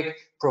Republic,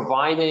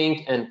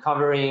 providing and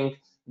covering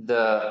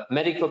the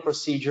medical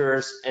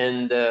procedures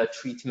and the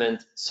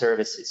treatment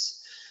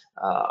services.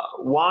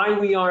 Why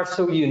we are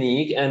so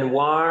unique and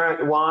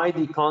why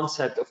the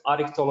concept of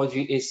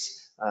addictology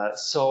is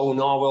so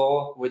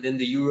novel within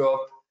the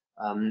Europe,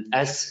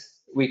 as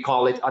we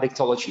call it,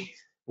 addictology.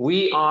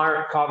 We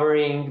are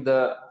covering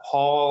the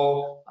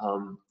whole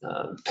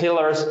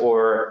pillars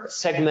or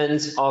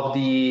segments of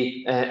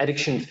the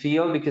addiction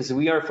field, because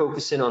we are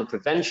focusing on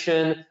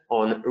prevention,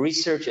 on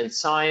research and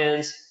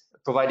science,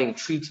 providing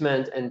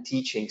treatment and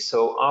teaching.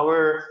 So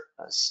our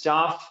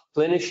staff,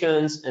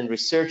 clinicians and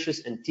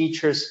researchers and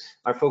teachers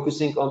are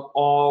focusing on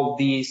all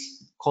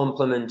these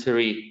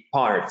complementary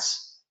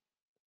parts.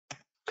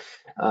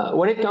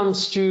 When it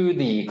comes to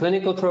the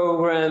clinical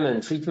program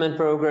and treatment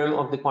program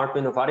of the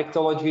Department of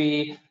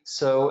Addictology,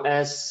 so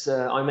as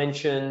I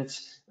mentioned,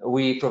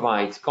 we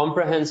provide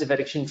comprehensive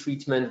addiction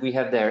treatment. We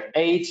have there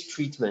 8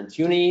 treatment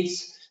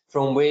units,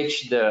 from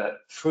which the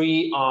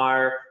 3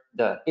 are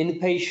the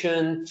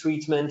inpatient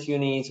treatment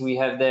units. We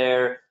have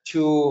there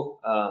 2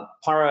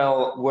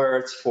 parallel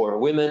words for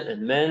women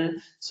and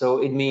men.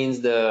 So it means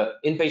the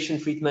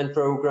inpatient treatment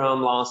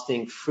program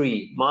lasting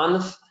 3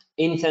 months,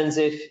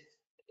 intensive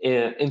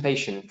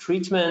inpatient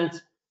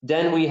treatment.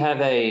 Then we have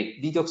a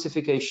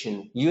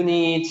detoxification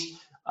unit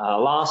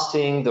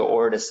lasting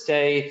the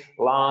stay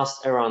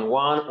lasts around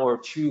 1 or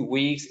 2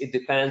 weeks. It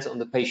depends on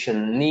the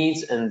patient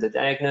needs and the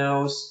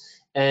diagnosis.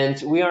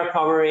 And we are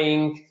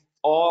covering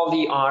all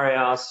the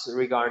areas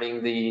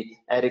regarding the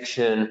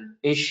addiction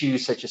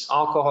issues such as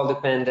alcohol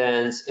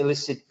dependence,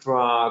 illicit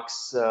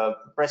drugs,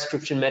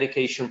 prescription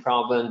medication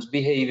problems,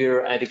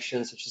 behavior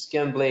addictions such as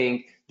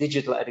gambling,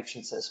 digital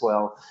addictions as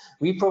well.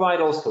 We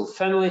provide also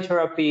family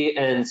therapy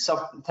and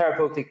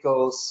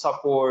therapeutical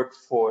support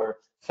for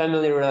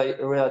family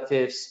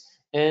relatives.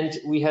 And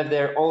we have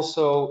there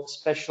also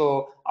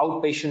special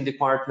outpatient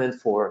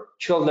department for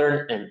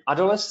children and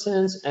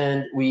adolescents.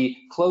 And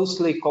we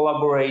closely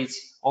collaborate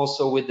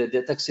also with the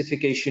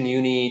detoxification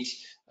unit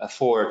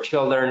for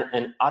children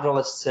and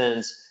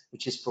adolescents,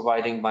 which is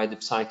provided by the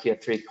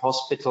psychiatric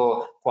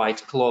hospital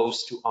quite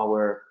close to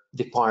our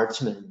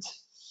department.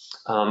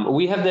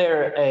 We have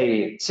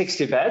there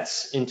 60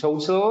 beds in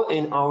total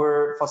in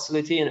our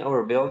facility, in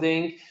our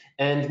building,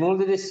 and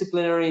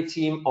multidisciplinary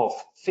team of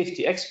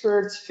 50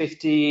 experts,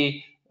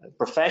 50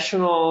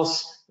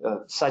 professionals,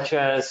 such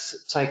as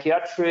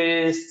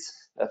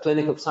psychiatrists,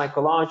 clinical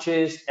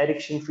psychologists,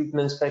 addiction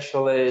treatment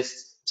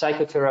specialists,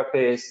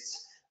 psychotherapists,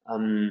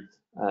 and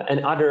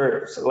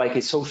others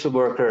like social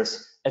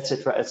workers,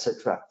 etc.,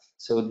 etc.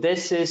 So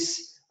this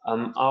is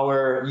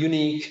our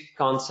unique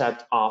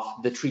concept of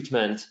the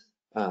treatment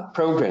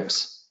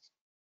programs.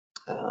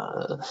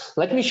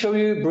 Let me show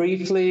you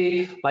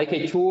briefly like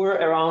a tour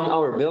around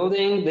our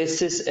building.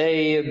 This is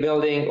a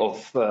building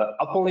of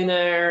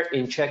Apollinaire,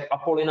 in Czech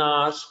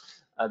Apolinář.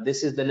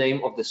 This is the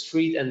name of the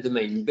street and the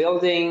main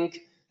building.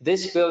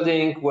 This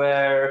building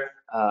where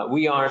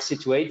we are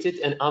situated,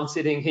 and I'm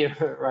sitting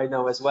here right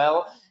now as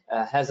well,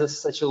 has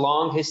such a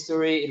long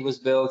history. It was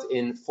built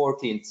in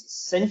 14th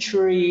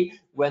century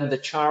when the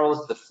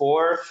Charles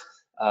IV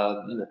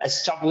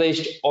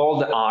established all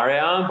the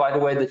area. By the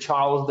way, the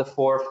Charles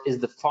IV is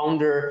the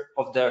founder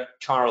of the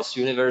Charles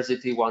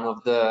University, one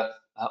of the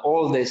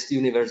oldest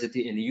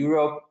university in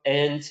Europe,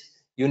 and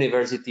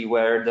university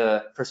where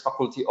the first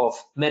faculty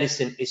of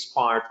medicine is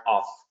part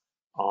of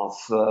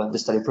the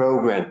study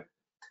program.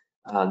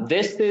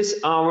 This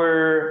is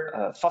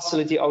our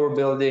facility, our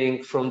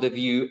building from the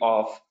view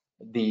of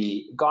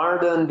the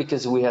garden,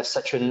 because we have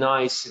such a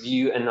nice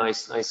view and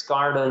nice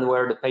garden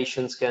where the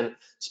patients can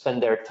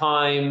spend their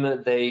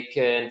time. They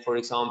can, for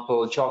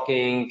example,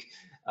 jogging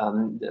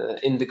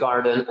in the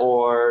garden,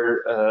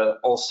 or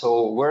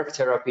also work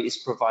therapy is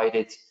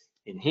provided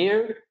in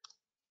here.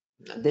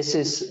 This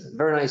is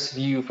very nice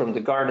view from the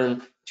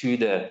garden to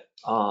the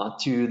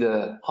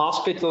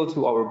hospital,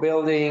 to our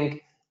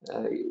building.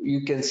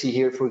 You can see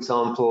here, for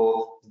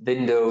example,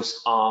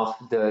 windows of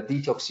the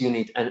detox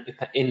unit and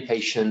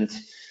inpatient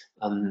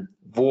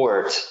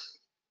ward.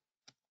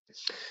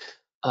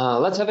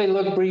 Let's have a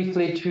look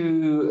briefly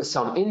to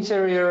some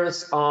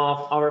interiors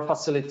of our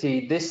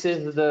facility. This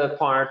is the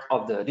part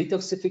of the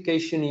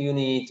detoxification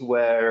unit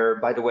where,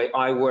 by the way,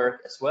 I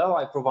work as well.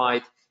 I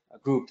provide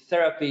group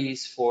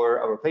therapies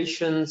for our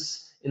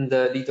patients in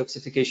the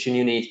detoxification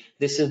unit.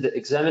 This is the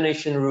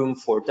examination room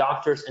for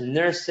doctors and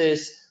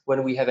nurses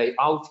when we have an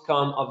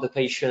outcome of the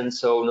patient.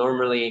 So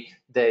normally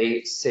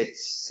they sit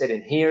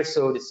in here.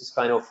 So this is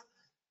kind of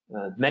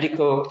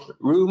medical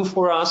room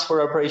for us,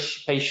 for our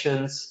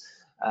patients.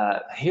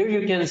 Here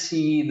you can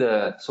see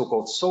the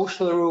so-called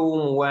social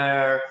room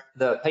where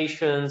the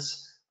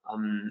patients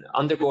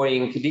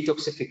undergoing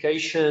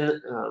detoxification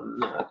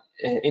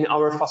in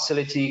our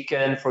facility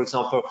can, for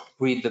example,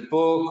 read the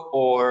book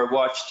or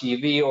watch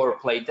TV or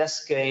play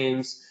desk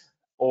games,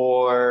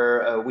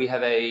 or we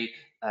have a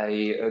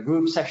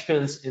group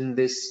sessions in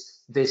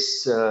this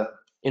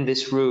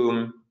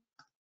room.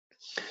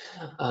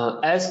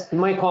 As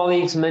my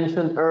colleagues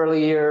mentioned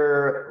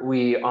earlier,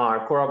 we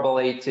are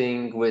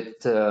collaborating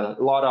with a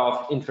lot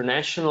of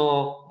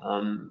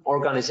international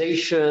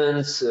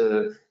organizations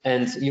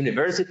and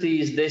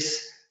universities.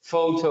 This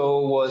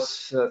photo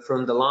was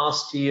from the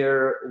last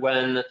year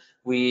when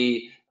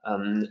we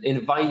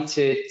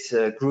invited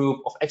a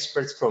group of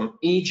experts from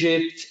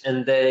Egypt,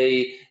 and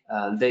they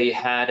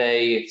had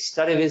a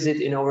study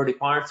visit in our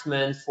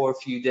department for a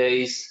few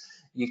days.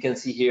 You can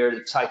see here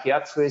the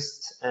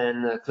psychiatrists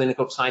and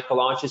clinical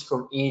psychologists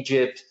from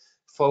Egypt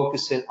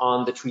focusing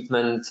on the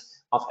treatment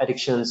of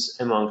addictions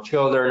among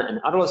children and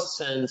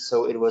adolescents.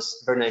 So it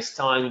was a very nice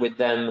time with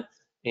them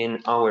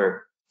in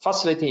our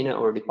facility, in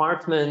our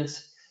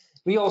department.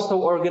 We also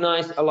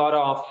organized a lot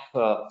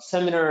of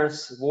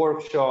seminars,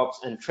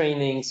 workshops, and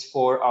trainings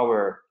for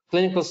our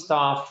clinical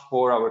staff,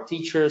 for our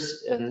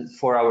teachers, and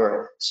for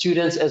our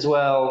students as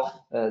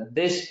well.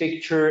 This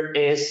picture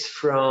is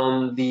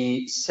from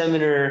the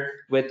seminar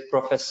with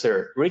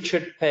Professor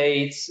Richard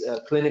Pates,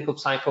 a clinical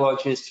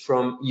psychologist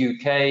from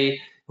UK,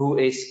 who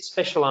is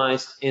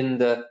specialized in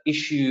the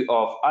issue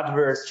of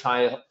adverse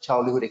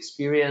childhood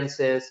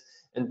experiences.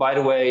 And by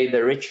the way,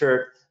 the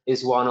Richard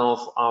is one of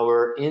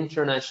our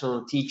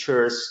international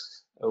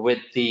teachers with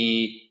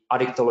the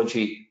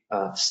Addictology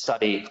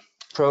study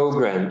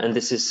program. And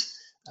this is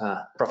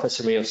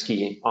Professor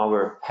Majewski,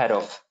 our head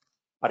of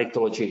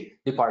Addictology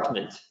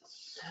department.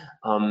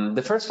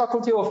 The first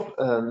faculty of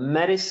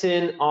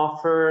medicine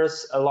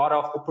offers a lot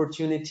of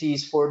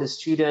opportunities for the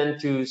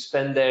student to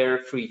spend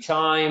their free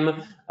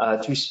time,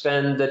 to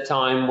spend the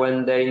time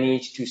when they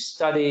need to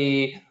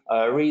study,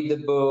 read the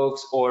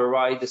books, or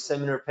write the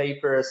seminar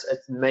papers,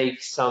 and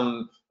make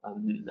some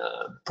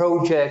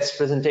projects,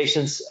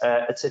 presentations,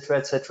 etc.,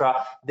 etc.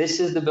 This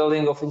is the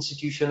building of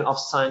Institution of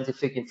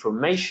Scientific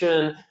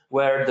Information,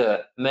 where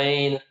the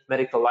main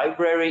medical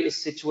library is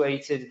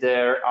situated.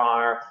 There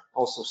are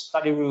also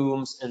study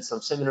rooms and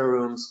some seminar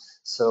rooms.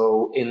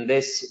 So in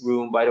this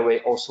room, by the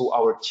way, also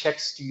our Czech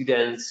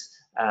students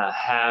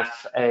have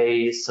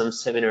some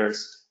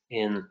seminars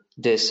in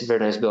this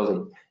very nice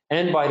building.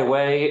 And by the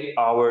way,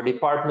 our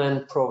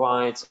department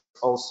provides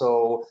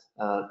also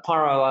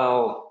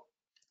parallel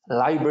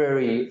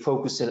library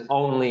focusing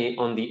only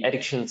on the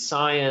addiction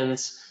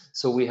science.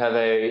 So we have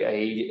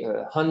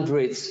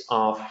hundreds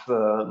of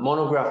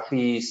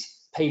monographies,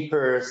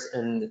 papers,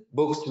 and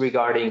books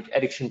regarding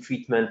addiction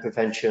treatment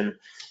prevention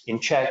in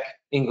Czech,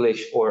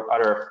 English, or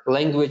other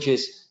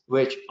languages,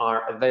 which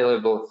are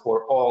available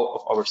for all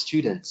of our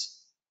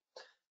students.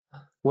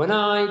 When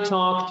I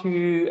talk to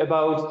you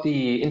about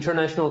the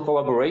international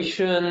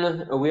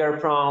collaboration, we are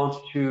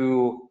proud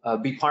to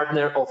be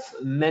partner of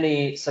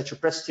many such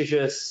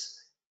prestigious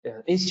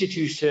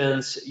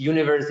institutions,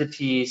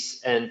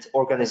 universities, and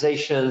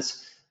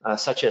organizations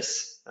such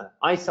as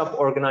ISSUP,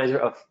 organizer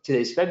of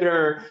today's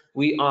webinar.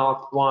 We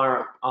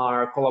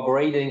are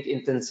collaborating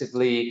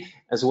intensively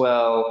as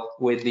well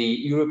with the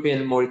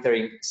European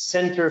Monitoring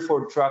Center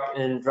for Drug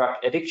and Drug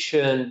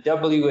Addiction,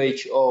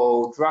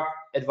 WHO, Drug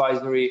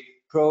Advisory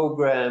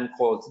Program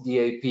called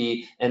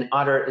DAP, and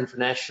other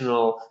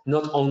international,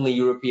 not only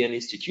European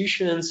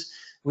institutions.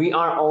 We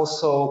are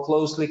also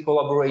closely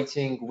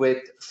collaborating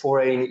with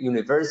foreign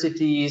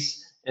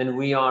universities, and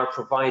we are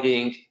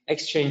providing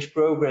exchange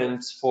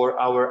programs for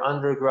our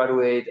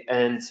undergraduate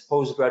and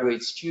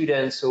postgraduate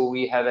students. So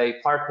we have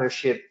a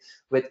partnership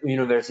with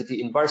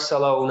university in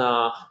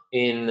Barcelona,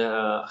 in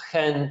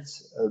Ghent,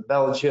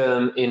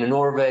 Belgium, in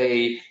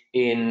Norway,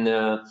 in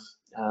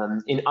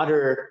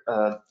other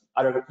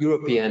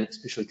European,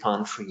 especially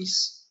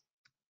countries.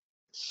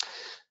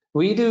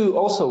 We do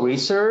also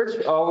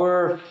research.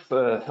 Our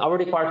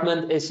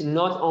department is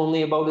not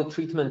only about the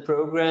treatment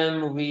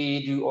program.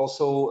 We do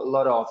also a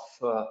lot of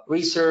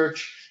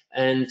research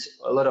and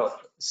a lot of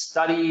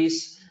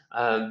studies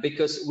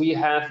because we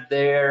have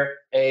there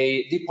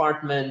a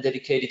department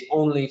dedicated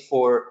only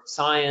for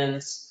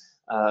science,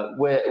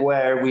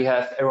 where we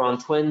have around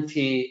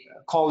 20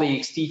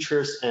 colleagues,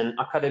 teachers, and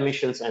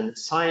academicians and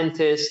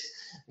scientists.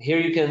 Here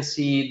you can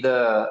see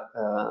the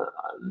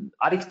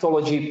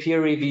Addictology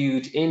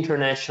peer-reviewed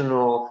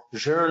international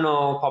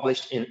journal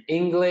published in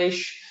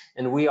English,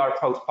 and we are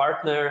proud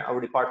partner. Our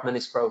department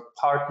is proud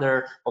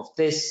partner of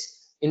this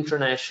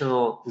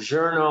international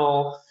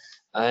journal,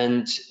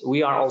 and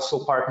we are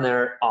also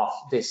partner of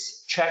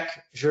this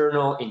Czech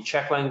journal in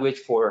Czech language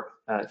for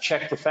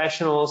Czech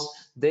professionals.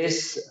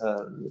 This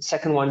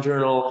second one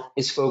journal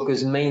is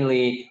focused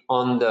mainly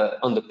on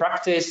the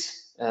practice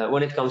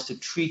when it comes to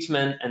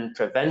treatment and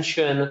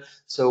prevention.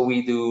 So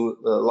we do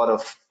a lot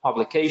of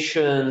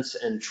publications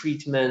and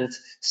treatment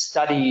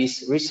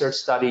studies, research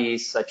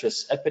studies, such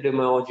as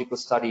epidemiological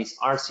studies,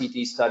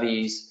 RCT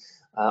studies,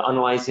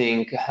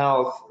 analyzing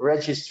health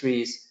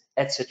registries,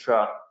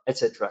 etc.,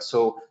 etc.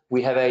 So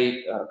we have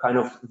a kind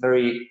of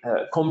very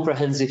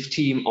comprehensive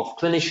team of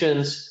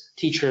clinicians,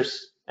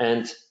 teachers,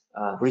 and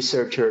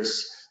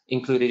researchers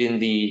included in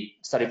the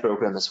study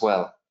program as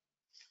well.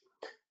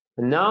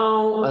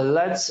 Now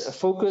let's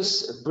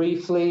focus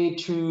briefly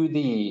to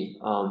the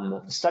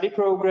study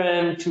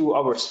program, to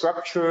our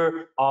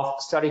structure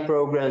of study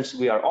programs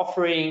we are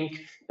offering,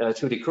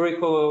 to the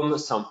curriculum,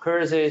 some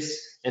courses,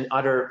 and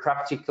other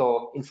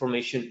practical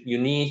information you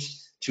need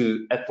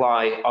to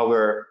apply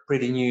our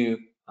pretty new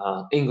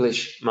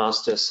English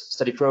Master's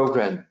study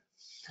program.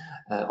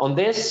 On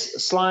this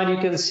slide, you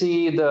can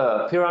see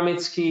the pyramid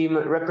scheme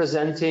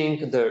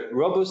representing the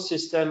robust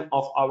system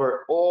of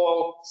our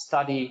all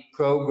study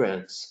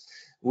programs.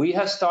 We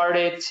have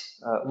started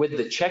with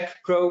the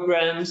Czech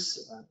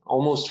programs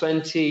almost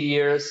 20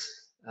 years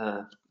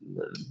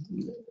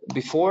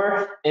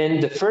before,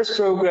 and the first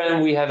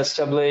program we have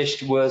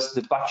established was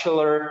the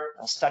bachelor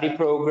study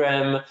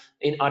program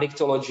in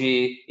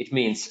Addictology. It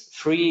means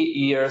 3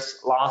 years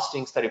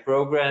lasting study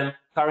program,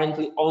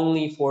 currently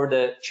only for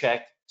the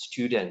Czech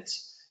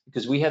students,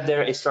 because we have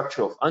there a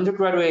structure of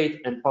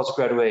undergraduate and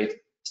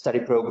postgraduate study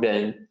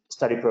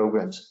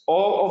programs.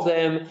 All of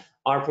them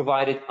are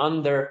provided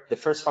under the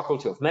first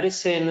Faculty of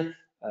Medicine,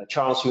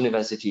 Charles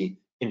University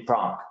in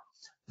Prague.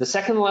 The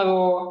second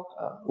level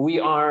we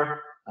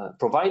are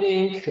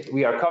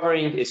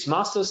covering is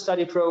master's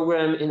study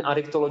program in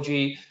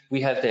Addictology.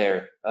 We have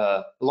there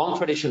a long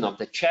tradition of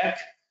the Czech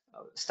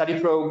study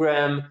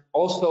program,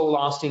 also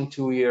lasting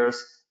 2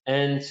 years,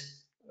 and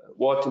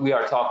what we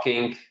are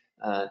talking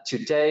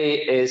today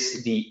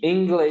is the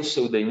English,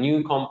 so the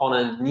new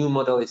component, new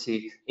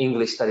modality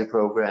English study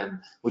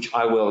program, which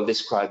I will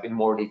describe in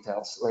more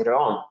details later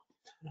on.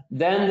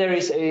 Then there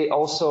is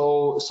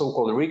also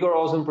so-called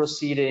rigorosum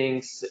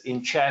proceedings.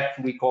 In Czech,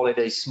 we call it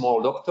a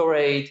small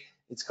doctorate.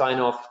 It's kind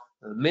of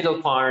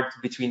middle part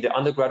between the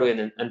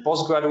undergraduate and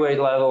postgraduate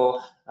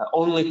level,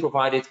 only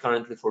provided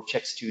currently for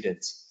Czech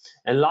students.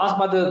 And last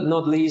but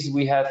not least,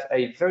 we have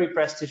a very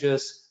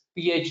prestigious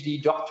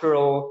PhD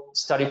doctoral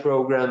study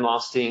program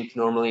lasting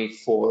normally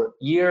 4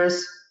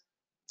 years.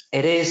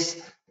 It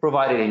is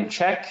provided in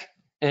Czech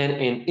and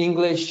in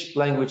English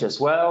language as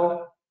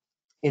well.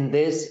 In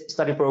this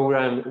study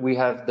program, we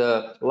have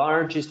the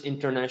largest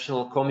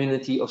international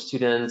community of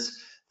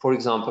students, for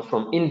example,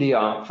 from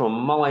India,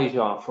 from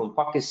Malaysia, from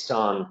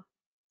Pakistan,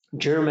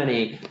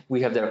 Germany.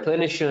 We have their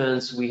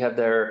clinicians, we have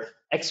their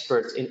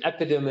experts in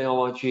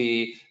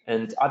epidemiology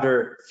and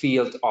other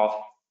field of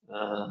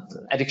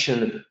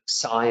addiction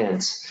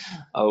science.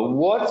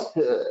 What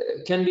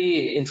can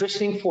be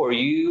interesting for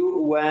you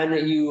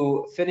when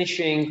you finish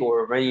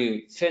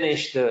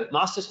the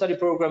master study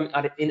program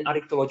in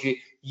addictology,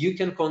 you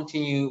can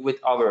continue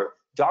with our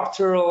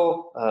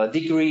doctoral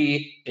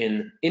degree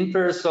in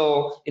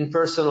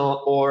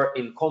personal or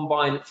in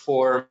combined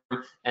form,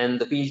 and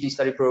the PhD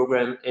study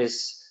program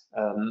is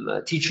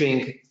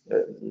teaching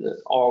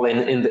all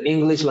in the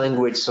English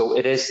language, so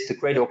it is the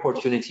great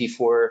opportunity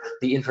for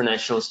the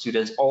international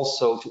students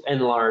also to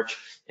enlarge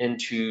and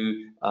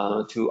to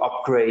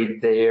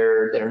upgrade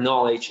their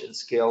knowledge and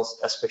skills,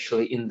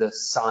 especially in the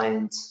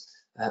science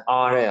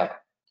area.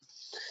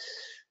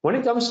 When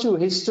it comes to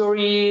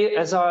history,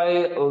 as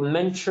I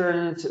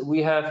mentioned,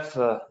 we have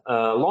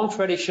a long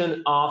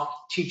tradition of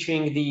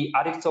teaching the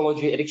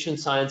addictology, addiction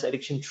science,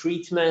 addiction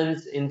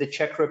treatment in the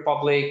Czech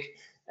Republic.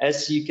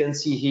 As you can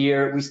see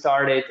here, we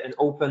started and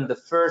opened the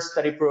first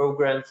study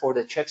program for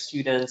the Czech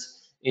students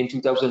in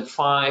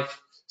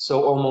 2005.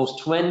 So almost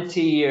 20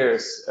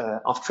 years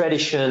of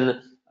tradition,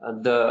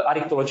 the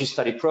addictology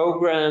study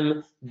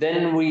program.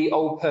 Then we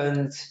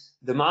opened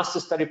the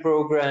master study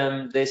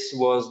program. This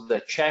was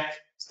the Czech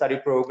study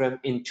program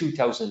in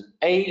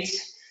 2008.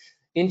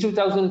 In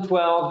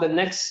 2012, the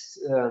next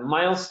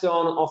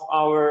milestone of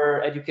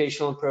our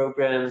educational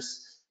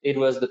programs, it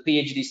was the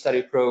PhD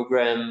study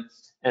program.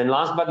 And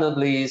last but not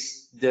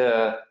least,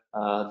 the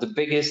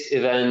biggest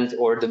event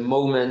or the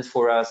moment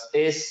for us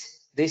is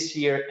this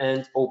year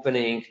and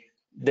opening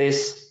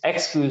this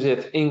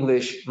exclusive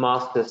English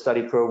master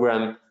study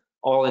program,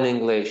 all in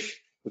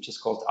English, which is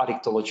called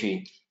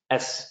Addictology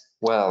as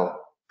well.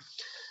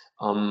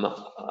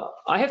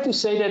 I have to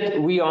say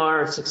that we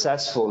are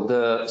successful.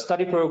 The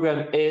study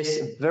program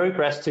is very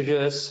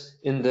prestigious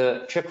in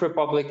the Czech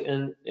Republic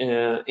and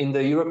in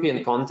the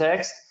European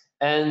context.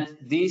 And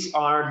these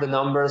are the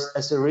numbers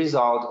as a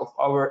result of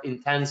our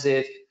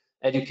intensive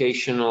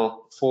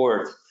educational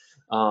effort.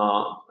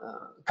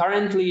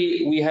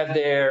 Currently, we have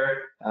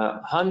there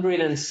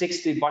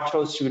 160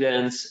 bachelor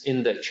students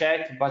in the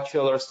Czech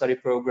bachelor study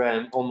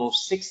program,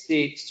 almost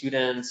 60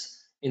 students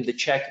in the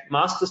Czech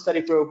master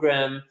study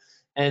program,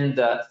 and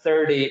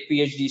 30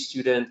 PhD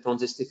students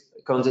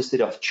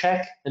consisted of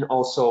Czech and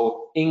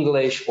also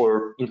English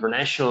or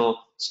international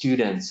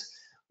students.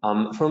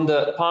 From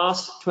the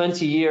past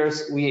 20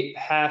 years, we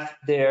have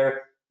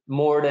there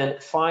more than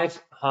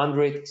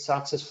 500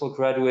 successful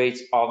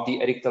graduates of the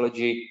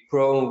Addictology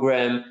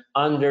program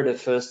under the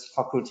first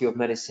Faculty of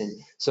Medicine.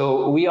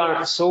 So we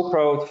are so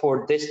proud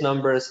for these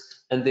numbers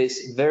and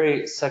these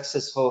very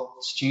successful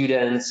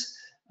students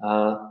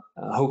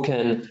who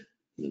can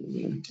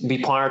be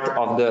part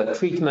of the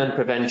treatment,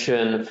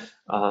 prevention,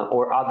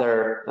 or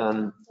other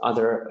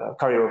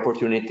career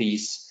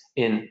opportunities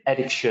in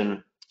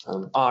addiction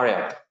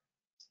area.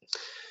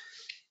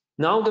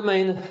 Now the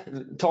main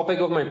topic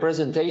of my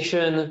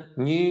presentation,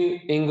 new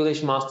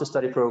English master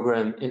study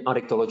program in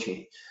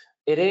addictology.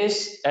 It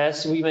is,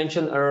 as we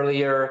mentioned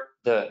earlier,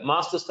 the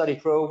master study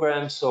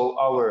program, so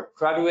our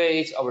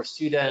graduates, our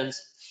students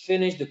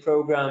finish the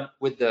program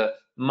with the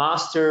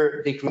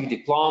master degree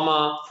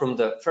diploma from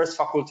the first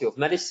Faculty of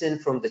Medicine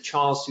from the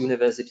Charles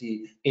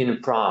University in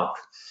Prague.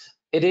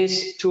 It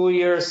is 2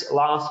 years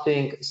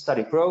lasting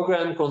study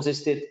program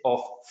consisted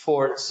of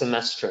 4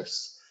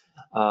 semesters.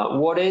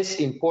 What is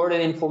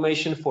important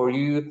information for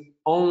you,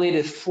 only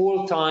the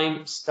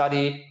full-time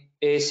study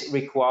is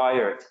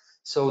required.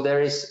 So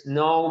there is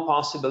no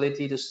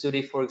possibility to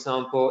study, for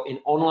example, in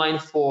online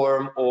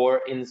form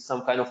or in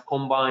some kind of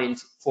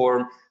combined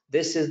form.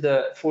 This is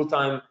the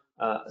full-time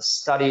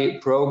study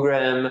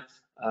program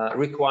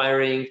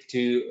requiring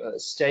to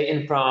stay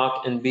in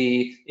Prague and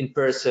be in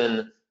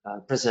person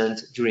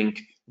present during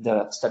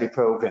the study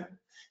program.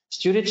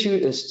 Study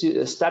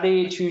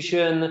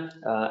tuition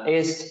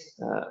is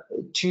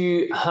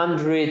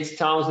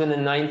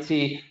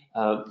 200,090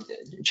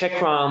 Czech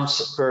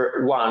crowns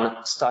per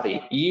one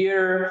study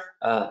year.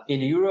 In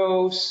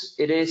euros,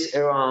 it is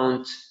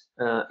around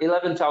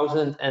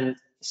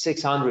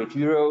 11,600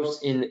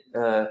 euros. In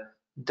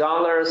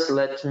dollars,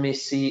 let me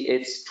see,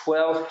 it's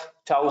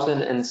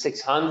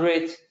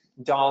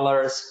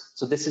 $12,600.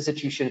 So this is a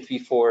tuition fee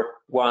for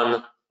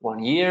one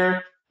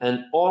year.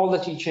 And all the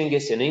teaching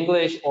is in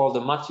English, all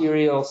the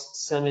materials,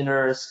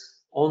 seminars,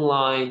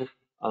 online,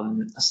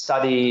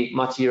 study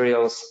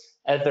materials,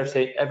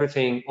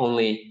 everything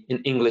only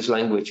in English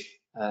language.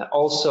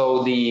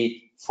 Also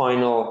the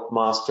final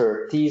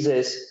master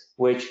thesis,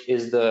 which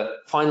is the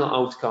final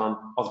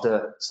outcome of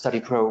the study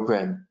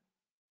program.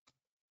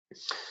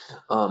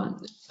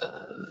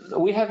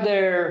 We have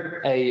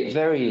there a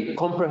very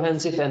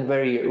comprehensive and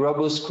very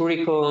robust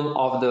curriculum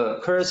of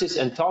the courses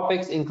and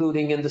topics,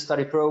 including in the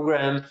study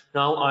program.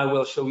 Now I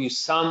will show you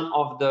some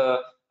of the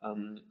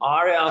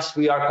areas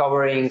we are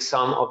covering,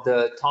 some of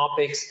the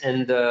topics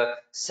and the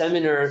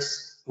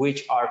seminars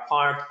which are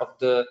part of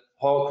the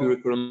whole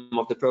curriculum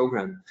of the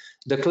program.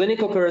 The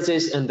clinical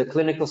courses and the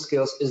clinical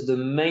skills is the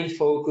main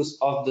focus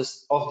of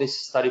this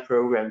study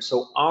program.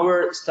 So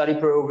our study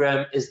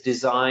program is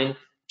designed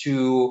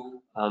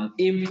to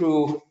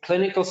improve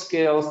clinical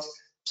skills,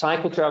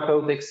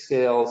 psychotherapeutic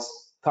skills,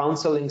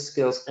 counseling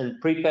skills, and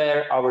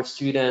prepare our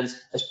students,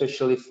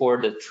 especially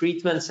for the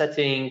treatment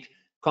setting,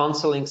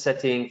 counseling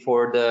setting,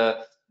 for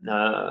the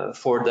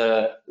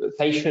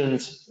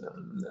patient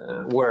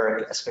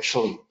work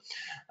especially.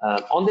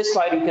 On this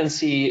slide, you can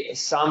see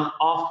some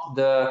of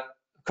the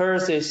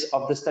courses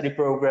of the study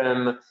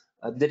program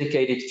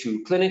dedicated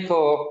to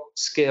clinical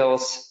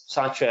skills,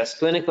 such as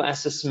clinical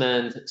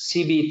assessment,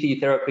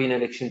 CBT, therapy and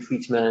addiction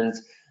treatment,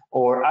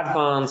 or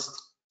advanced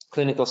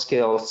clinical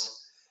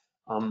skills.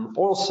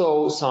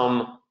 Also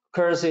some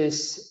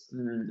courses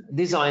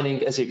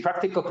designing as a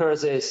practical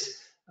courses,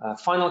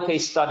 final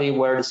case study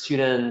where the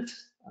student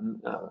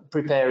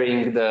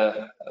preparing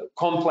the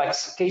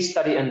complex case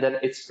study and then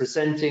it's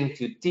presenting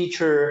to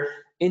teacher,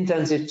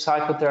 intensive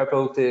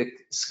psychotherapeutic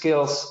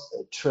skills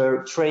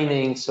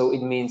training. So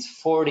it means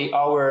 40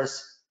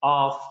 hours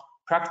of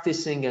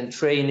practicing and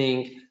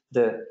training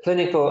the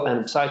clinical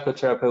and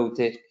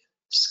psychotherapeutic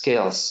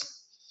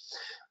skills.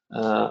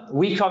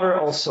 We cover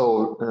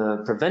also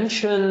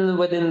prevention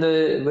within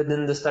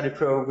the study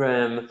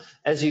program.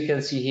 As you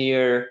can see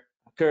here,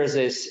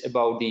 courses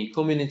about the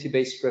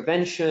community-based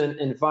prevention,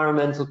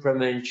 environmental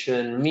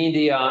prevention,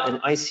 media and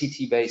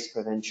ICT-based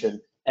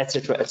prevention,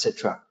 etc.,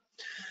 etc.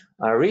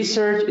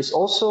 Research is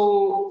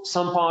also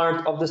some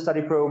part of the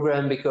study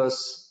program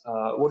because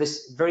what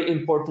is very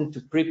important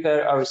to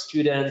prepare our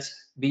students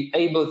be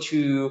able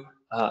to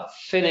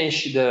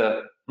finish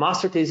the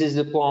master thesis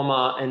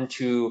diploma and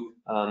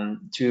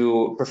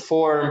to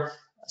perform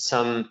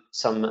some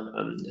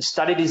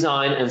study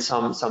design and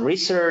some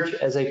research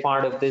as a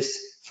part of this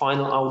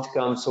final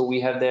outcome. So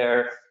we have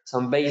there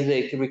some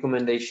basic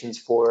recommendations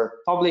for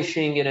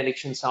publishing in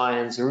addiction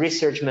science,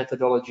 research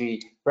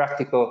methodology,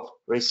 practical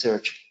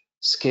research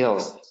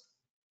skills.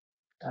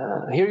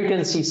 Here you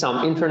can see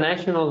some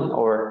international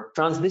or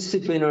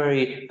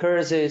transdisciplinary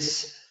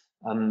courses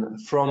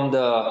from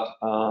the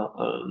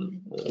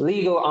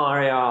legal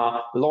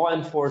area, law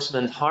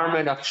enforcement, harm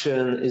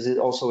reduction is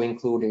also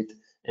included,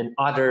 and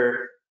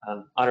other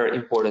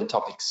important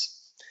topics.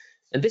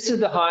 And this is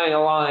the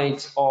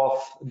highlight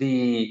of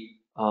the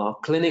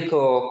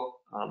clinical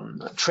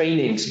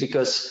trainings,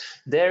 because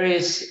there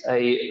is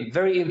a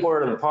very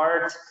important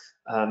part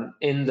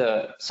in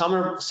the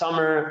summer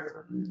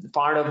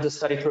part of the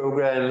study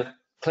program,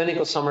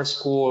 clinical summer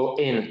school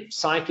in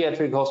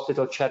psychiatric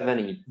hospital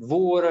Červený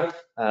Dvůr,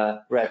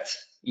 Red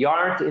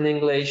Yard in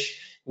English,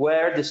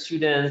 where the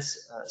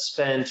students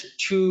spend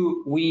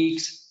 2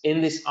 weeks in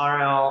this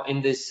area,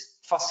 in this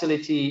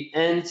facility,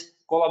 and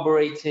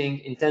collaborating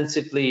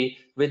intensively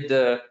with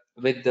the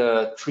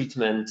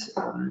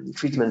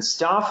treatment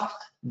staff.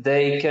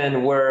 They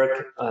can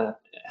work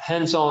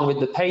hands-on with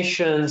the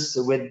patients,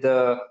 with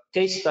the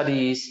case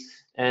studies,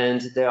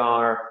 and there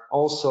are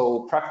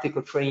also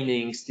practical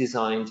trainings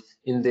designed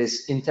in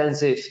this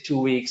intensive 2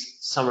 weeks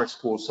summer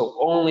school. So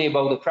only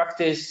about the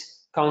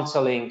practice,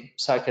 counseling,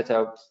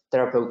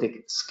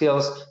 psychotherapeutic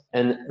skills,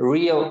 and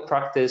real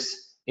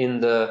practice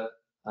in the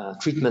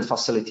treatment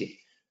facility.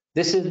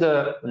 This is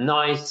the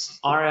nice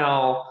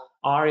area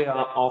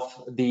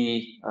of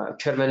the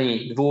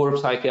Červený Dvůr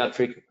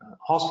Psychiatric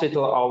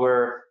Hospital,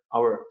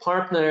 our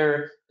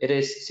partner. It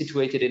is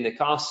situated in the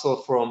castle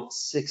from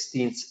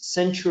 16th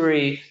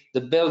century.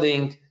 The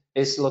building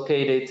is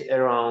located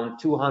around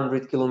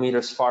 200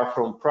 kilometers far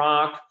from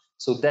Prague.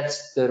 So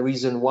that's the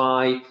reason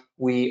why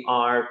we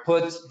are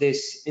put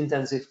this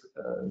intensive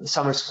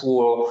summer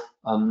school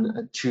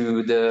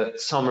to the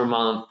summer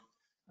month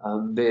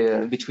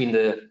between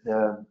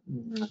the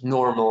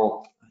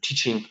normal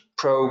teaching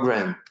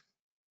program.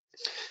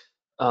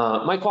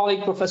 My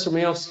colleague, Professor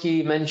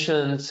Mijovský,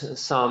 mentioned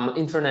some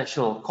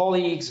international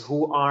colleagues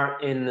who are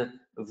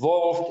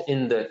involved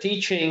in the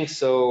teaching.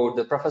 So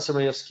the Professor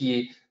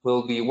Mijovský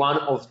will be one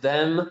of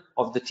them,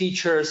 of the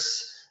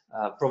teachers,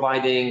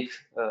 providing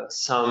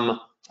some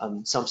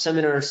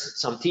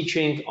seminars, some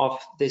teaching of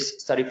this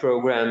study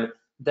program.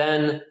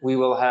 Then we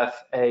will have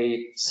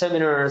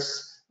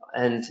seminars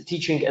and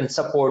teaching and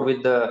support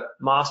with the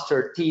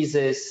master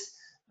thesis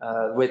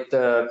with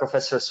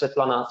Professor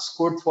Svetlana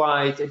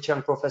Skurtveit, a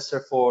young professor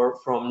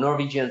from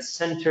Norwegian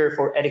Center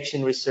for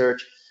Addiction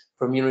Research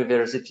from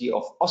University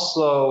of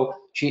Oslo.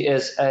 She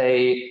is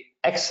a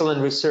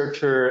excellent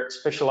researcher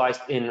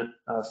specialized in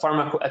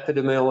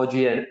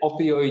pharmacoepidemiology and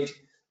opioid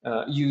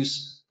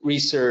use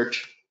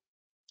research.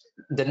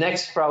 The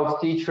next proud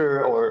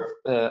teacher, or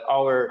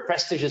our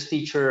prestigious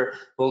teacher,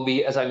 will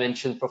be, as I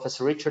mentioned,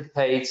 Professor Richard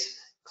Pates,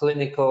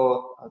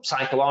 clinical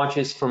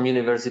psychologist from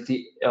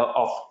University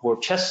of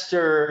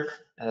Worcester,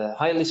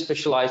 highly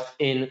specialized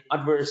in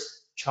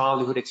adverse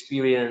childhood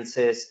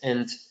experiences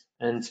and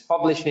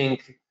publishing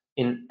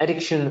in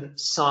addiction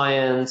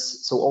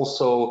science. So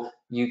also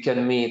you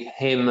can meet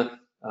him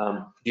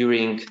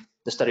during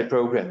the study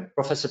program.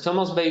 Professor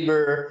Thomas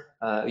Baber,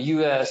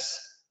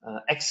 US,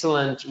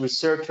 excellent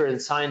researcher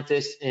and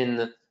scientist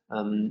in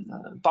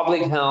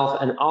public health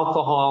and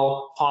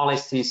alcohol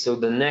policy. So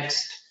the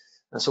next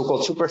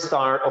so-called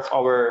superstar of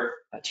our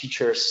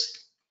teachers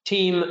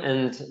team.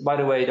 And by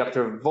the way,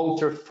 Dr.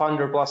 Wouter van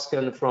der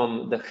Blasken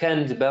from the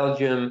Ghent,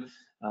 Belgium,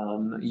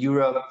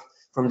 Europe,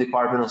 from the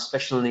Department of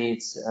Special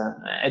Needs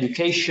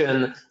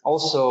Education,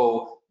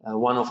 also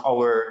one of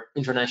our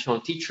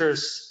international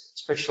teachers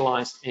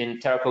specialized in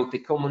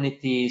therapeutic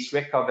communities,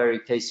 recovery,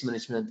 case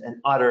management, and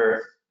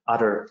other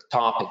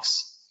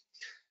topics.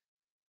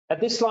 At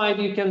this slide,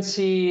 you can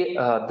see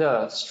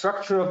the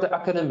structure of the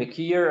academic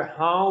year,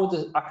 how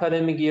the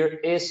academic year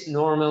is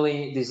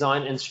normally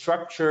designed and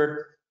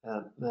structured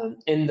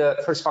in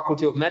the first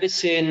Faculty of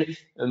Medicine.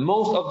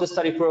 Most of the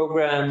study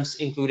programs,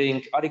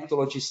 including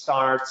Addictology,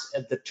 starts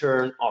at the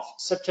turn of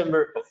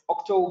September, of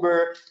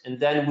October, and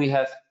then we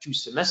have 2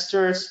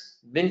 semesters,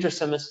 winter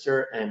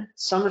semester and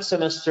summer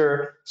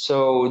semester.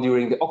 So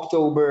during the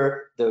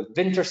October, the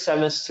winter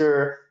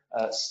semester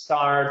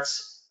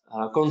starts,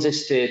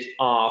 consisted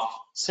of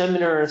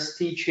seminars,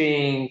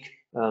 teaching,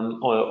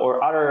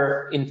 or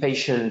other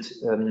inpatient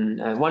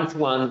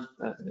one-to-one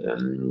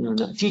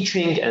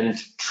teaching and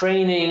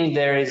training.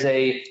 There is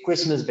a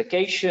Christmas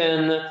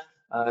vacation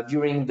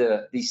during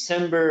the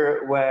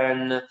December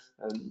when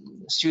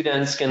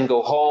students can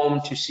go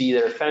home to see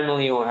their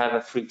family or have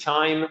a free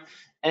time.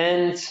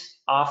 And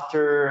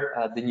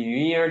after the new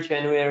year,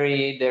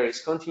 January, there is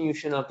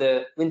continuation of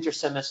the winter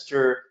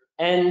semester,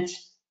 and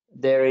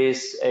there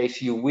is a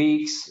few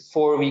weeks,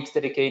 4 weeks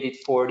dedicated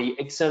for the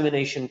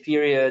examination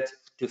period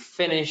to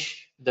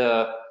finish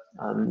the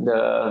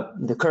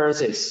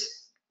courses.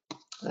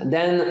 And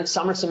then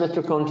summer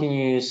semester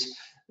continues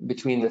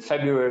between the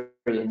February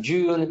and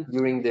June.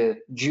 During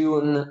the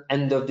June,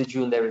 end of the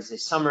June, there is a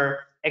summer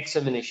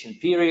examination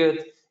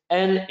period.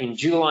 And in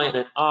July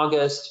and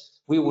August,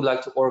 we would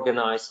like to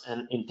organize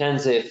an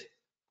intensive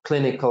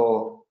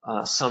clinical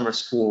summer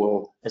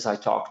school, as I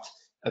talked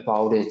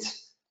about it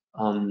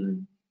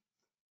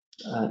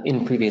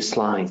in previous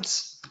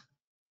slides.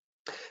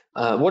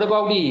 What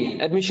about the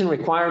admission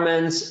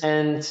requirements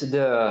and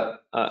the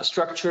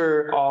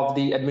structure of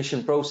the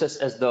admission process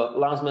as the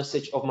last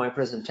message of my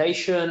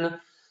presentation?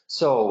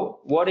 So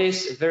what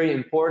is very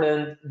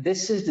important,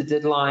 this is the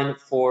deadline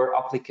for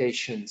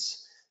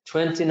applications,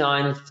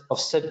 29th of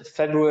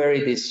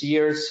February this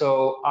year.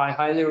 So I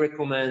highly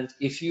recommend,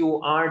 if you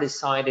are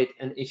decided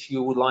and if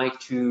you would like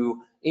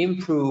to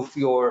improve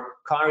your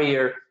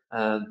career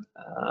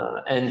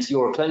and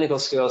your clinical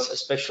skills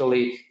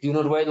especially, do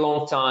not wait a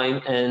long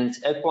time and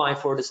apply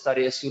for the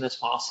study as soon as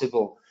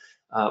possible.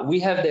 We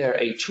have there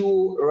a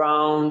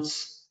 2-round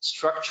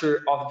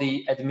structure of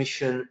the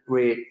admission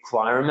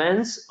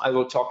requirements. I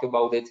will talk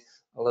about it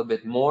a little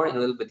bit more in a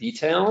little bit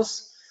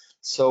details.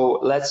 So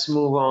let's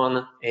move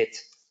on it.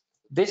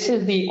 This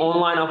is the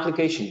online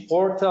application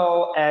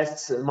portal.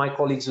 As my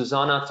colleague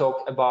Susanna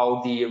talked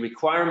about the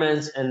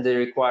requirements and the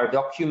required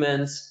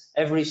documents,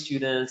 every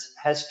student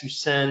has to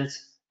send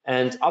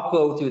and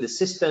upload to the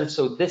system.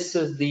 So this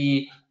is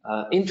the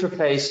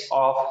interface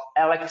of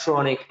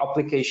electronic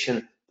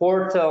application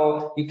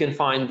portal. You can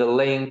find the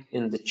link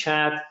in the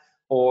chat,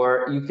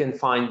 or you can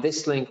find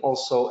this link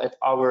also at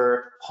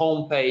our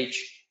homepage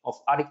of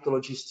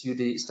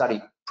Addictology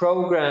study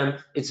program.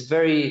 It's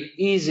very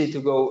easy to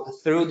go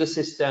through the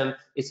system.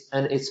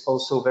 It's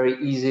also very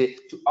easy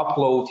to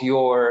upload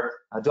your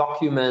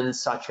documents,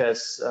 such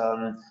as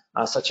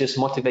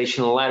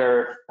motivational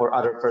letter or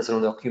other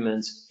personal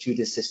documents to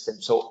the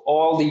system. So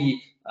all the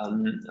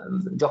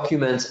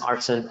documents are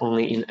sent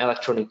only in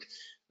electronic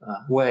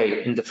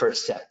way in the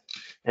first step.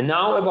 And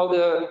now about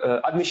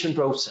the admission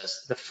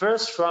process. The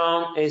first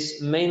round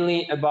is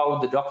mainly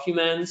about the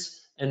documents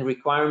and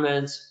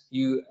requirements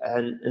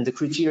and the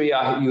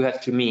criteria you have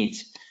to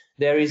meet.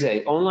 There is an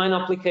online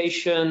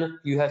application.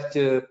 You have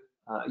to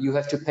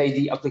pay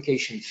the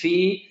application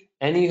fee,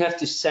 and you have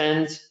to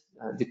send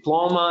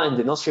diploma and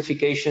the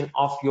nostrification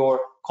of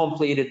your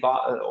completed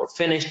or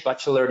finished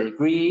bachelor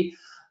degree.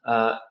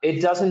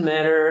 It doesn't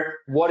matter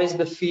what is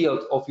the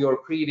field of your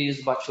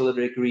previous bachelor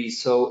degree.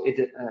 So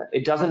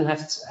it doesn't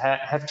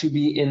have to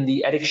be in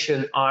the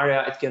addiction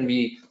area. It can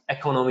be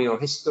economy or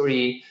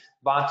history,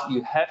 but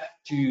you have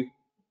to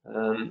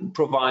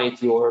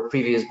provide your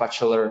previous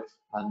bachelor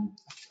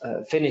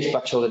finished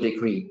bachelor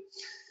degree.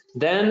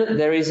 Then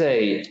there is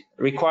a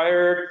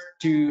required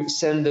to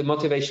send the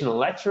motivational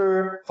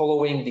letter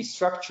following the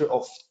structure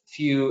of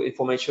few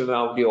information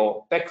about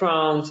your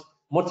background,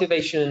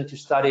 motivation to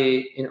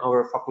study in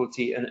our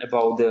faculty and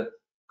about the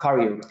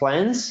career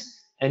plans.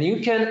 And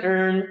you can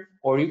earn,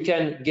 or you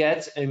can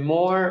get a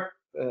more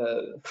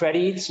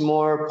credits,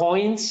 more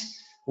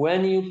points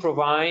when you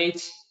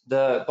provide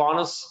the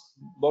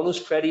bonus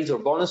credits or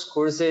bonus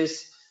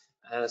courses.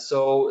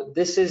 So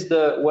this is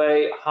the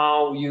way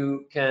how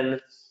you can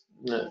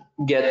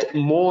get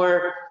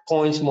more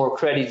points, more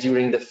credits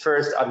during the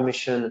first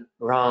admission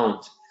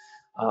round.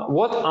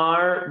 What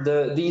are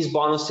these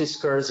bonuses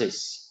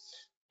courses?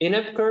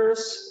 INEP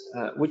course,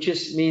 which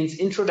means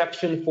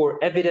Introduction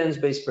for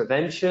Evidence-Based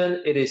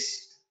Prevention. It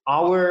is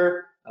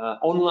our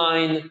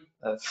online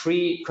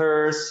free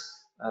course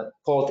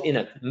called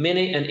INEP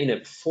Mini and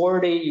INEP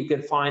 40. You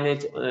can find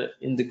it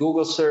in the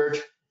Google search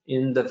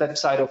in the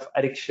website of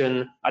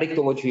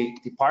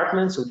Addictology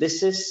department. So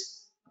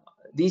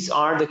these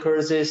are the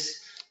courses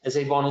as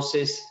a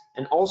bonuses.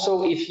 And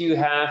also if you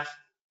have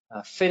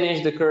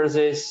finished the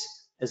courses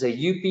as a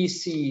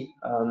UPC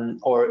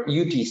or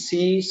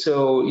UTC,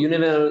 so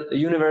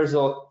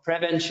Universal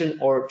Prevention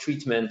or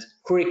Treatment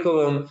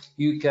Curriculum,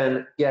 you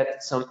can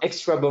get some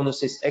extra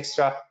bonuses,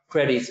 extra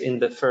credits in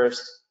the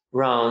first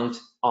round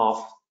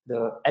of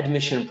the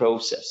admission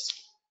process.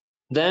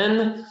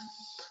 Then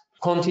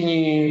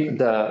continue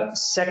the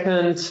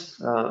second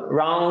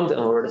round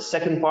or the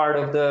second part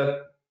of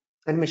the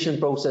admission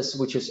process,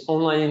 which is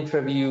online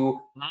interview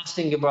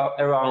lasting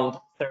around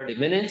 30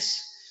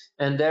 minutes.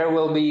 And there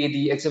will be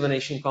the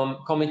examination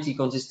committee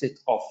consisted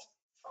of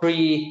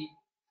 3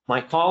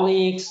 my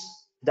colleagues,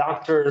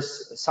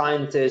 doctors,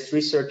 scientists,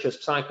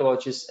 researchers,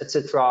 psychologists,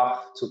 etc.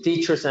 So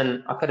teachers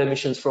and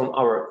academicians from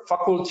our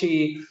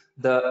faculty.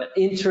 The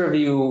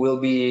interview will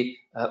be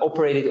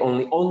operated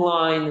only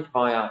online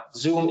via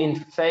Zoom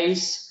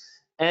interface,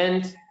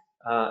 and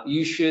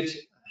you should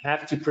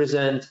have to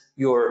present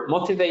your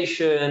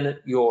motivation,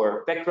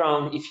 your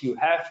background, if you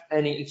have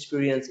any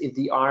experience in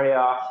the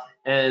area,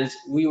 and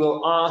we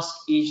will ask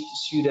each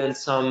student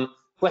some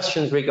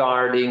questions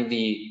regarding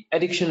the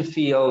addiction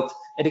field,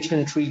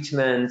 addiction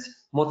treatment,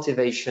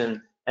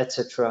 motivation,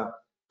 etc.,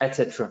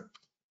 etc.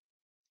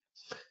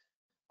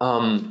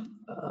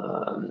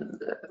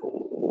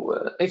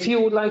 If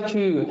you would like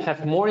to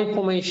have more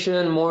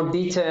information, more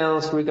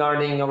details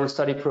regarding our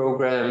study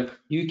program,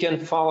 you can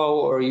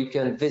follow or you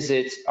can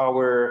visit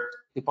our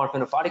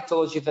Department of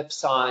Addictology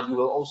website. You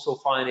will also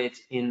find it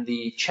in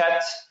the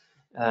chat.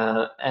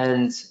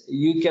 And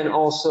you can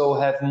also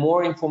have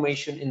more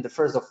information in the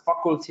First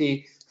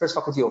Faculty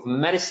of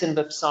Medicine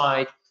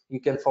website.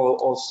 You can follow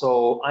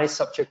also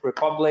ISSUP Czech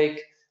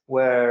Republic,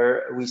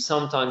 where we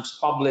sometimes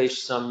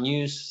publish some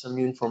news, some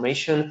new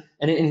information.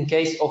 And in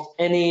case of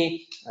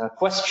any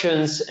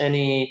questions,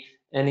 any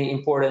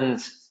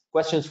important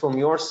questions from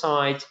your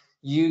side,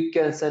 you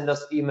can send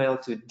us email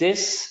to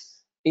this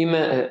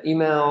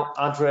email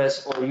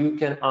address, or you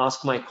can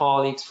ask my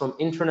colleagues from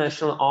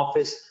International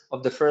Office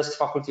of the First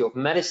Faculty of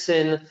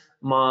Medicine.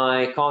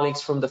 My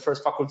colleagues from the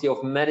First Faculty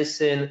of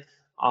Medicine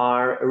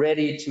are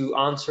ready to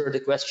answer the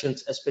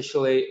questions,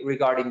 especially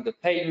regarding the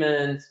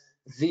payment,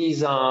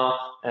 visa,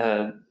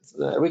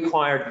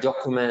 required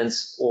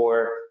documents,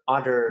 or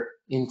other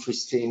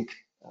interesting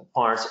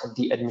parts of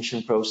the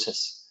admission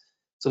process.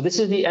 So this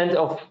is the end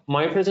of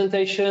my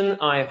presentation.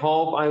 I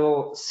hope I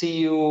will see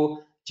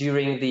you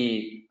during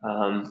the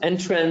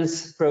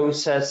entrance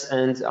process,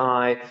 and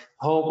I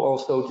hope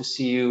also to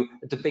see you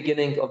at the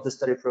beginning of the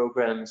study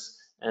programs.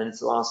 And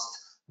last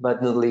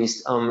but not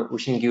least, I'm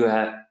wishing you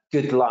a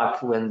good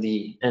luck when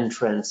the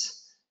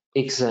entrance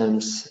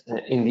exams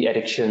in the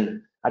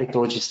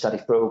Addictology study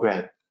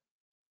program.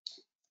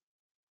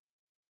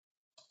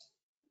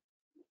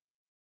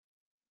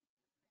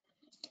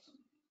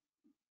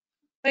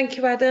 Thank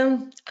you,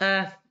 Adam.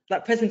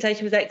 That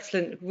presentation was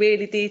excellent,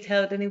 really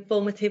detailed and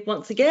informative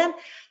once again.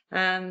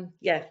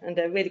 Yeah, and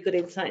a really good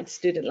insight into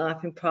student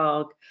life in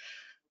Prague.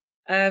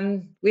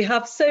 We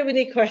have so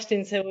many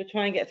questions, so we'll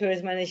try and get through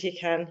as many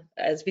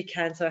as we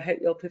can. So I hope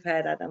you're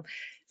prepared, Adam.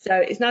 So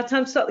it's now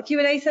time to start the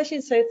Q&A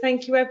session. So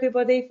thank you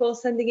everybody for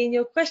sending in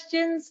your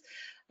questions.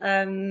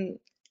 We'll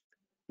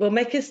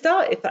make a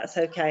start if that's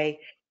okay.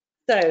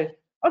 So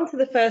on to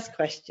the first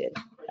question,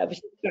 which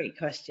is a great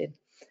question.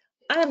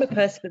 I am a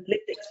person with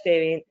lived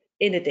experience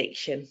in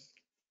addiction.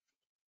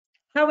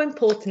 How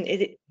important is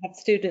it to have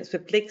students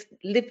with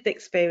lived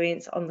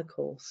experience on the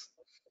course?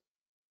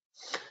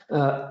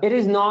 It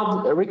is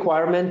not a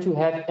requirement to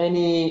have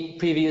any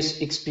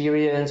previous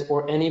experience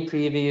or any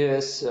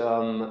previous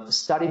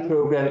study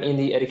program in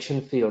the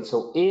addiction field.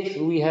 So if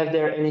we have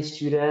there any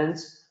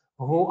students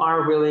who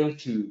are willing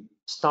to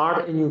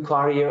start a new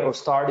career or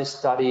start a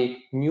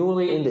study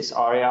newly in this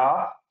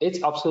area,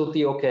 it's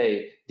absolutely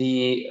okay.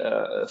 The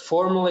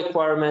formal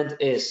requirement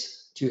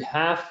is to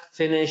have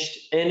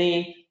finished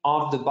any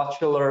of the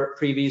bachelor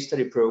previous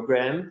study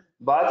program,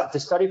 but the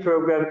study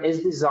program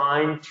is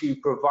designed to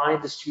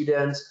provide the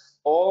students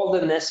all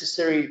the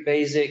necessary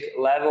basic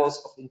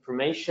levels of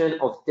information,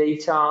 of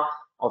data,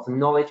 of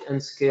knowledge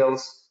and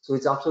skills. So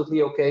it's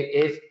absolutely okay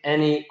if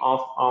any of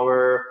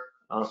our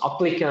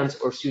applicants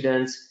or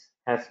students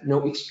have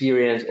no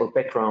experience or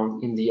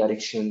background in the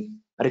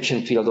addiction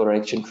field or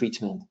addiction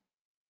treatment.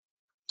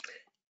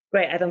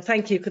 Great, Adam,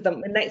 thank you. Because the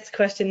next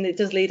question, it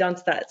does lead on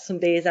to that.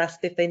 Somebody has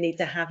asked if they need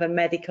to have a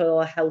medical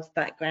or health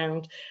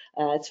background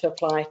to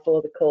apply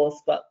for the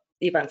course, but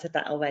you've answered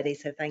that already,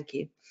 so thank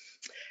you.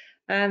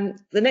 The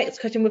next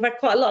question, we've had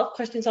quite a lot of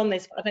questions on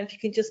this, but I don't know if you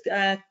can just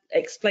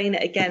explain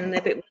it again in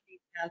a bit more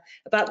detail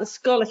about the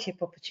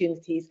scholarship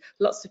opportunities.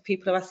 Lots of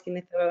people are asking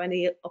if there are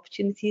any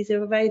opportunities that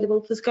are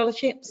available for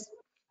scholarships.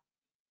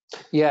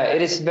 Yeah,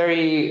 it is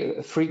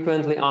very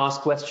frequently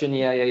asked question.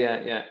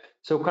 Yeah.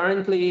 So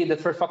currently, the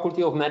First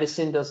Faculty of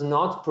Medicine does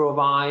not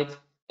provide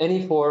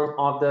any form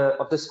of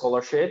the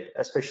scholarship,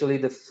 especially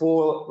the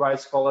full ride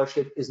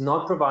scholarship is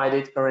not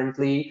provided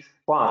currently.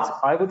 But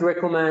I would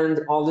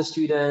recommend all the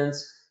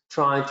students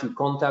try to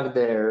contact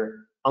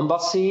their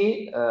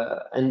embassy,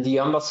 and the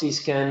embassies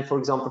can, for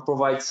example,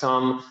 provide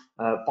some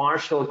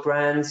partial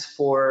grants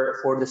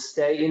for the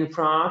stay in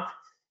Prague.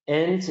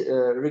 And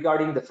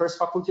regarding the First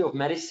Faculty of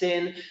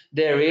Medicine,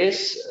 there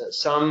is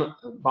some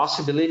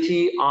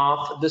possibility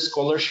of the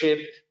scholarship,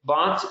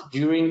 but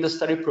during the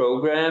study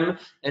program,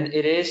 and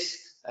it is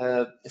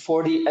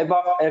for the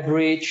above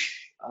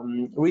average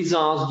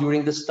results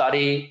during the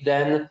study,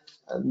 then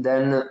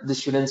the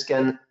students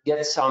can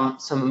get some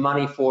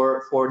money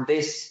for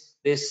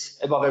this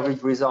above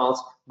average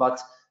results, but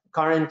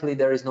currently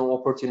there is no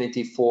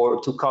opportunity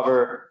to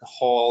cover the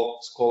whole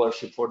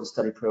scholarship for the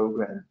study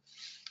program.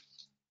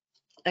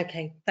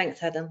 Okay,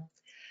 thanks, Adam.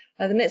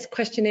 The next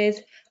question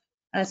is,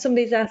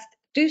 somebody's asked,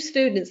 do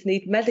students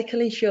need medical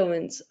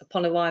insurance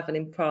upon arrival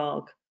in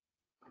Prague?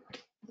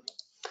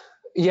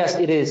 Yes,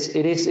 it is.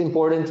 It is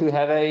important to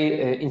have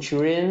a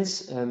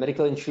insurance,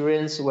 medical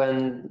insurance,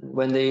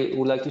 when they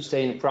would like to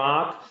stay in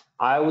Prague.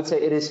 I would say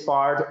it is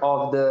part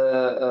of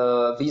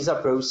the visa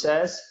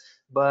process,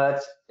 but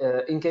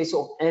in case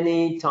of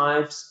any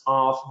types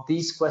of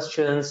these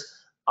questions,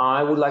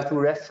 I would like to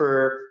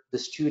refer the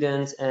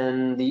students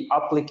and the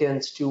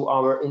applicants to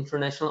our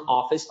international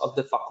office of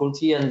the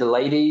faculty, and the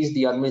ladies,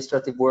 the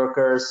administrative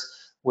workers,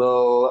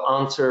 will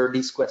answer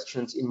these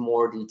questions in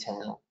more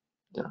detail.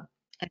 Yeah.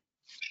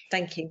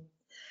 Thank you.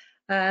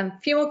 A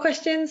few more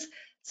questions.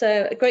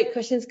 So a great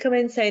question's come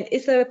in saying,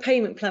 is there a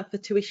payment plan for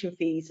tuition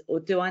fees, or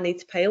do I need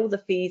to pay all the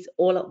fees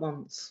all at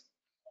once?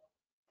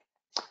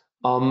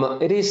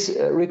 It is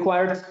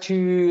required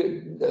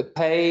to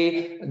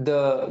pay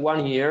the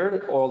 1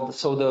 year, or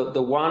so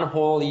the one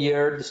whole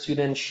year the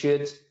student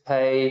should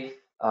pay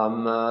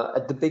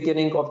at the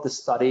beginning of the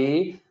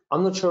study.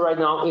 I'm not sure right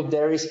now if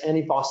there is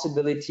any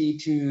possibility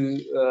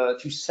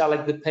to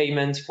select the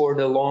payment for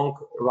the long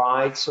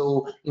ride.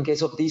 So in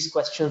case of these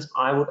questions,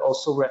 I would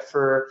also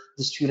refer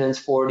the students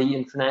for the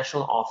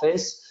international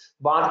office,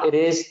 but it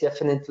is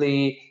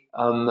definitely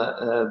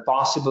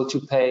possible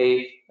to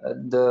pay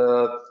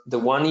the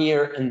 1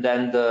 year and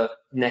then the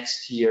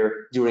next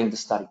year during the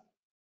study.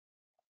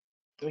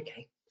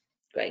 Okay,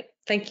 great,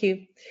 thank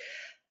you.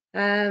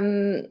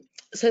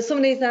 So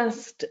somebody's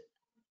asked,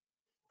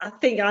 I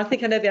think I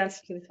know the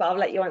answer to this, but I'll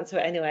let you answer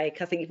it anyway,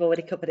 because I think you've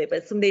already covered it.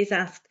 But somebody's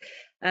asked,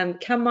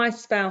 can my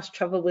spouse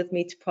travel with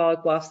me to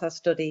Prague whilst I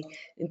study?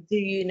 And do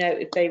you know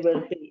if they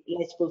will be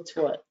eligible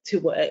to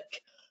work?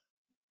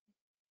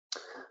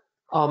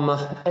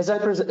 As I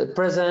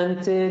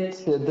presented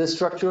the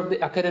structure of the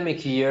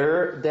academic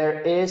year, there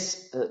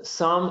is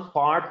some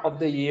part of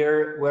the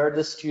year where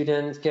the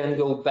student can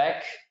go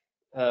back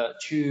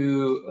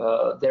to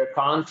their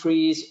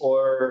countries,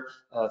 or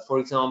for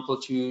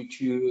example to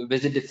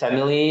visit the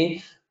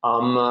family.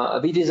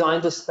 We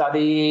designed the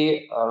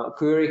study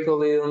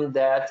curriculum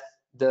that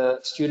the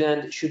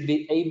student should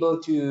be able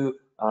to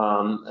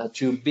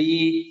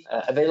be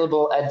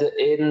available at the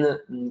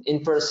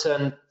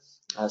in-person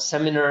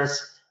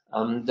seminars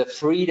the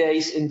 3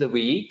 days in the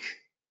week,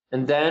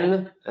 and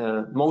then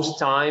most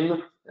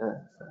time,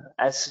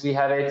 as we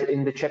have it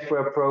in the Czech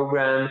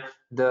program,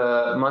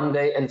 the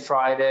Monday and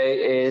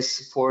Friday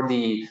is for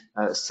the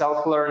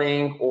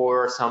self-learning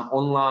or some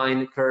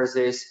online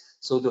courses.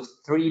 So the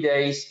 3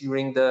 days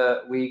during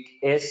the week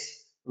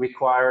is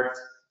required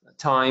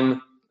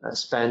time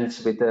spent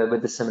with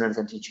the seminars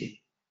and teaching.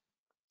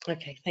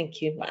 Okay,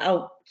 thank you.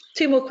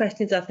 Two more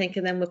questions, I think,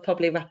 and then we'll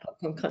probably wrap up.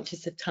 I'm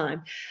conscious of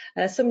time.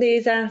 Somebody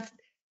has asked,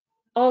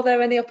 are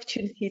there any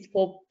opportunities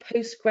for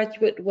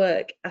postgraduate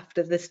work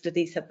after the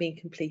studies have been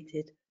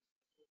completed?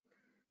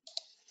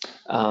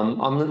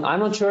 I'm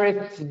not sure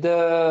if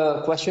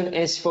the question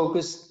is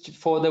focused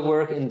for the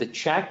work in the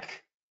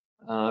Czech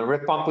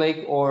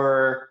Republic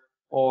or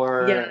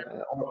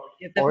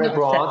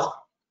abroad.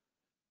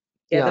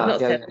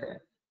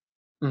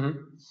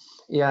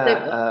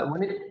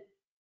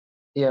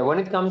 When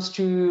it comes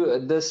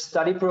to the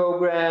study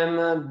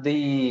program,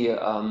 the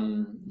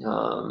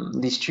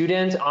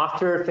students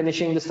after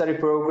finishing the study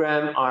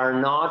program are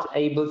not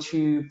able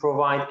to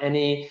provide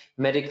any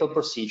medical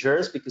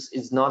procedures, because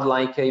it's not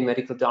like a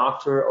medical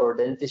doctor or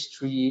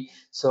dentistry.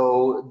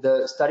 So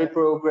the study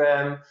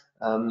program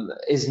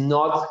is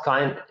not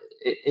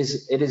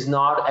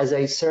as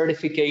a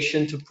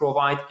certification to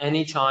provide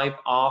any type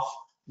of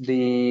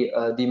the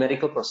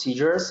medical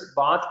procedures,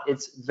 but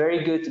it's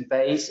very good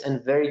base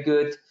and very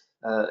good,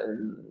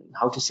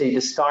 how to say,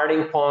 the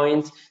starting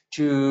point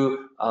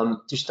to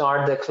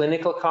start the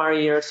clinical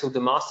career. So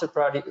the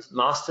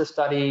master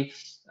study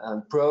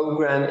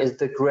program is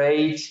the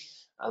great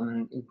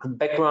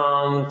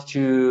background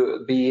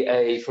to be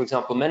a, for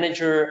example,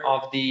 manager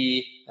of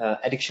the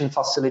addiction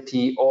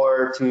facility,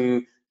 or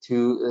to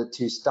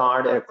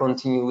start or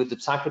continue with the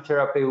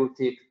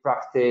psychotherapeutic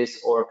practice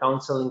or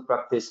counseling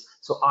practice.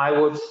 So I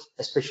would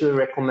especially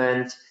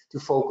recommend to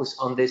focus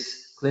on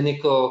this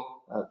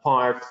clinical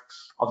part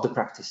of the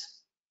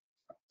practice.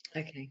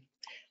 Okay,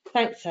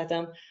 thanks,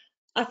 Adam.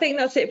 I think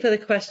that's it for the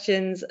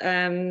questions.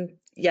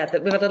 Yeah,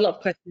 we've had a lot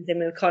of questions in,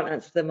 we can't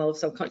answer them all,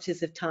 so I'm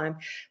conscious of time.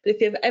 But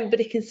if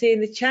everybody can see in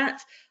the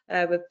chat,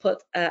 we've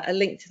put a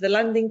link to the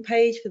landing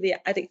page for the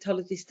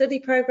Addictology study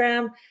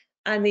programme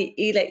and the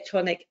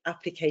electronic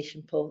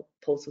application portal.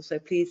 So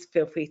please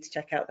feel free to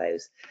check out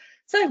those.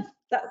 So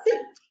that's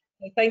it.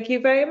 So thank you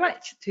very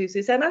much to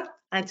Susanna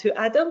and to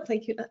Adam.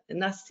 Thank you.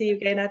 Nice to see you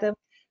again, Adam.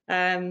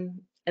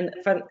 And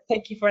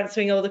thank you for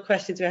answering all the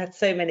questions. We had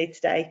so many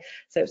today.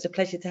 So it's a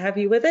pleasure to have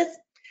you with us.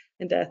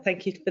 And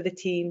thank you for the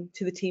team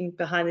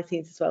behind the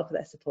scenes as well for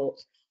their support.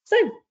 So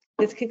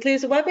this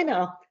concludes the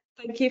webinar.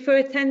 Thank you for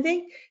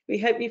attending. We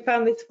hope you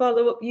found this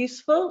follow-up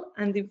useful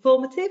and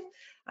informative,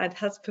 and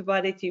has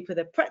provided you with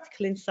a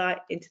practical insight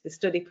into the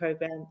study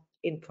programme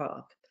in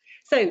Prague.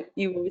 So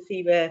you will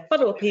receive a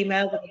follow-up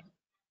email within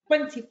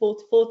 24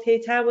 to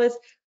 48 hours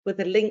with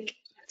a link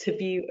to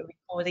view a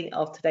recording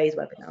of today's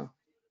webinar.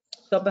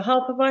 So on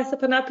behalf of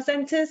ISSUP and our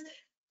presenters,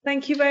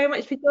 thank you very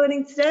much for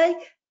joining today,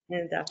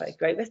 and have a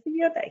great rest of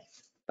your day.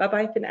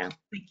 Bye-bye for now.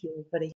 Thank you, everybody.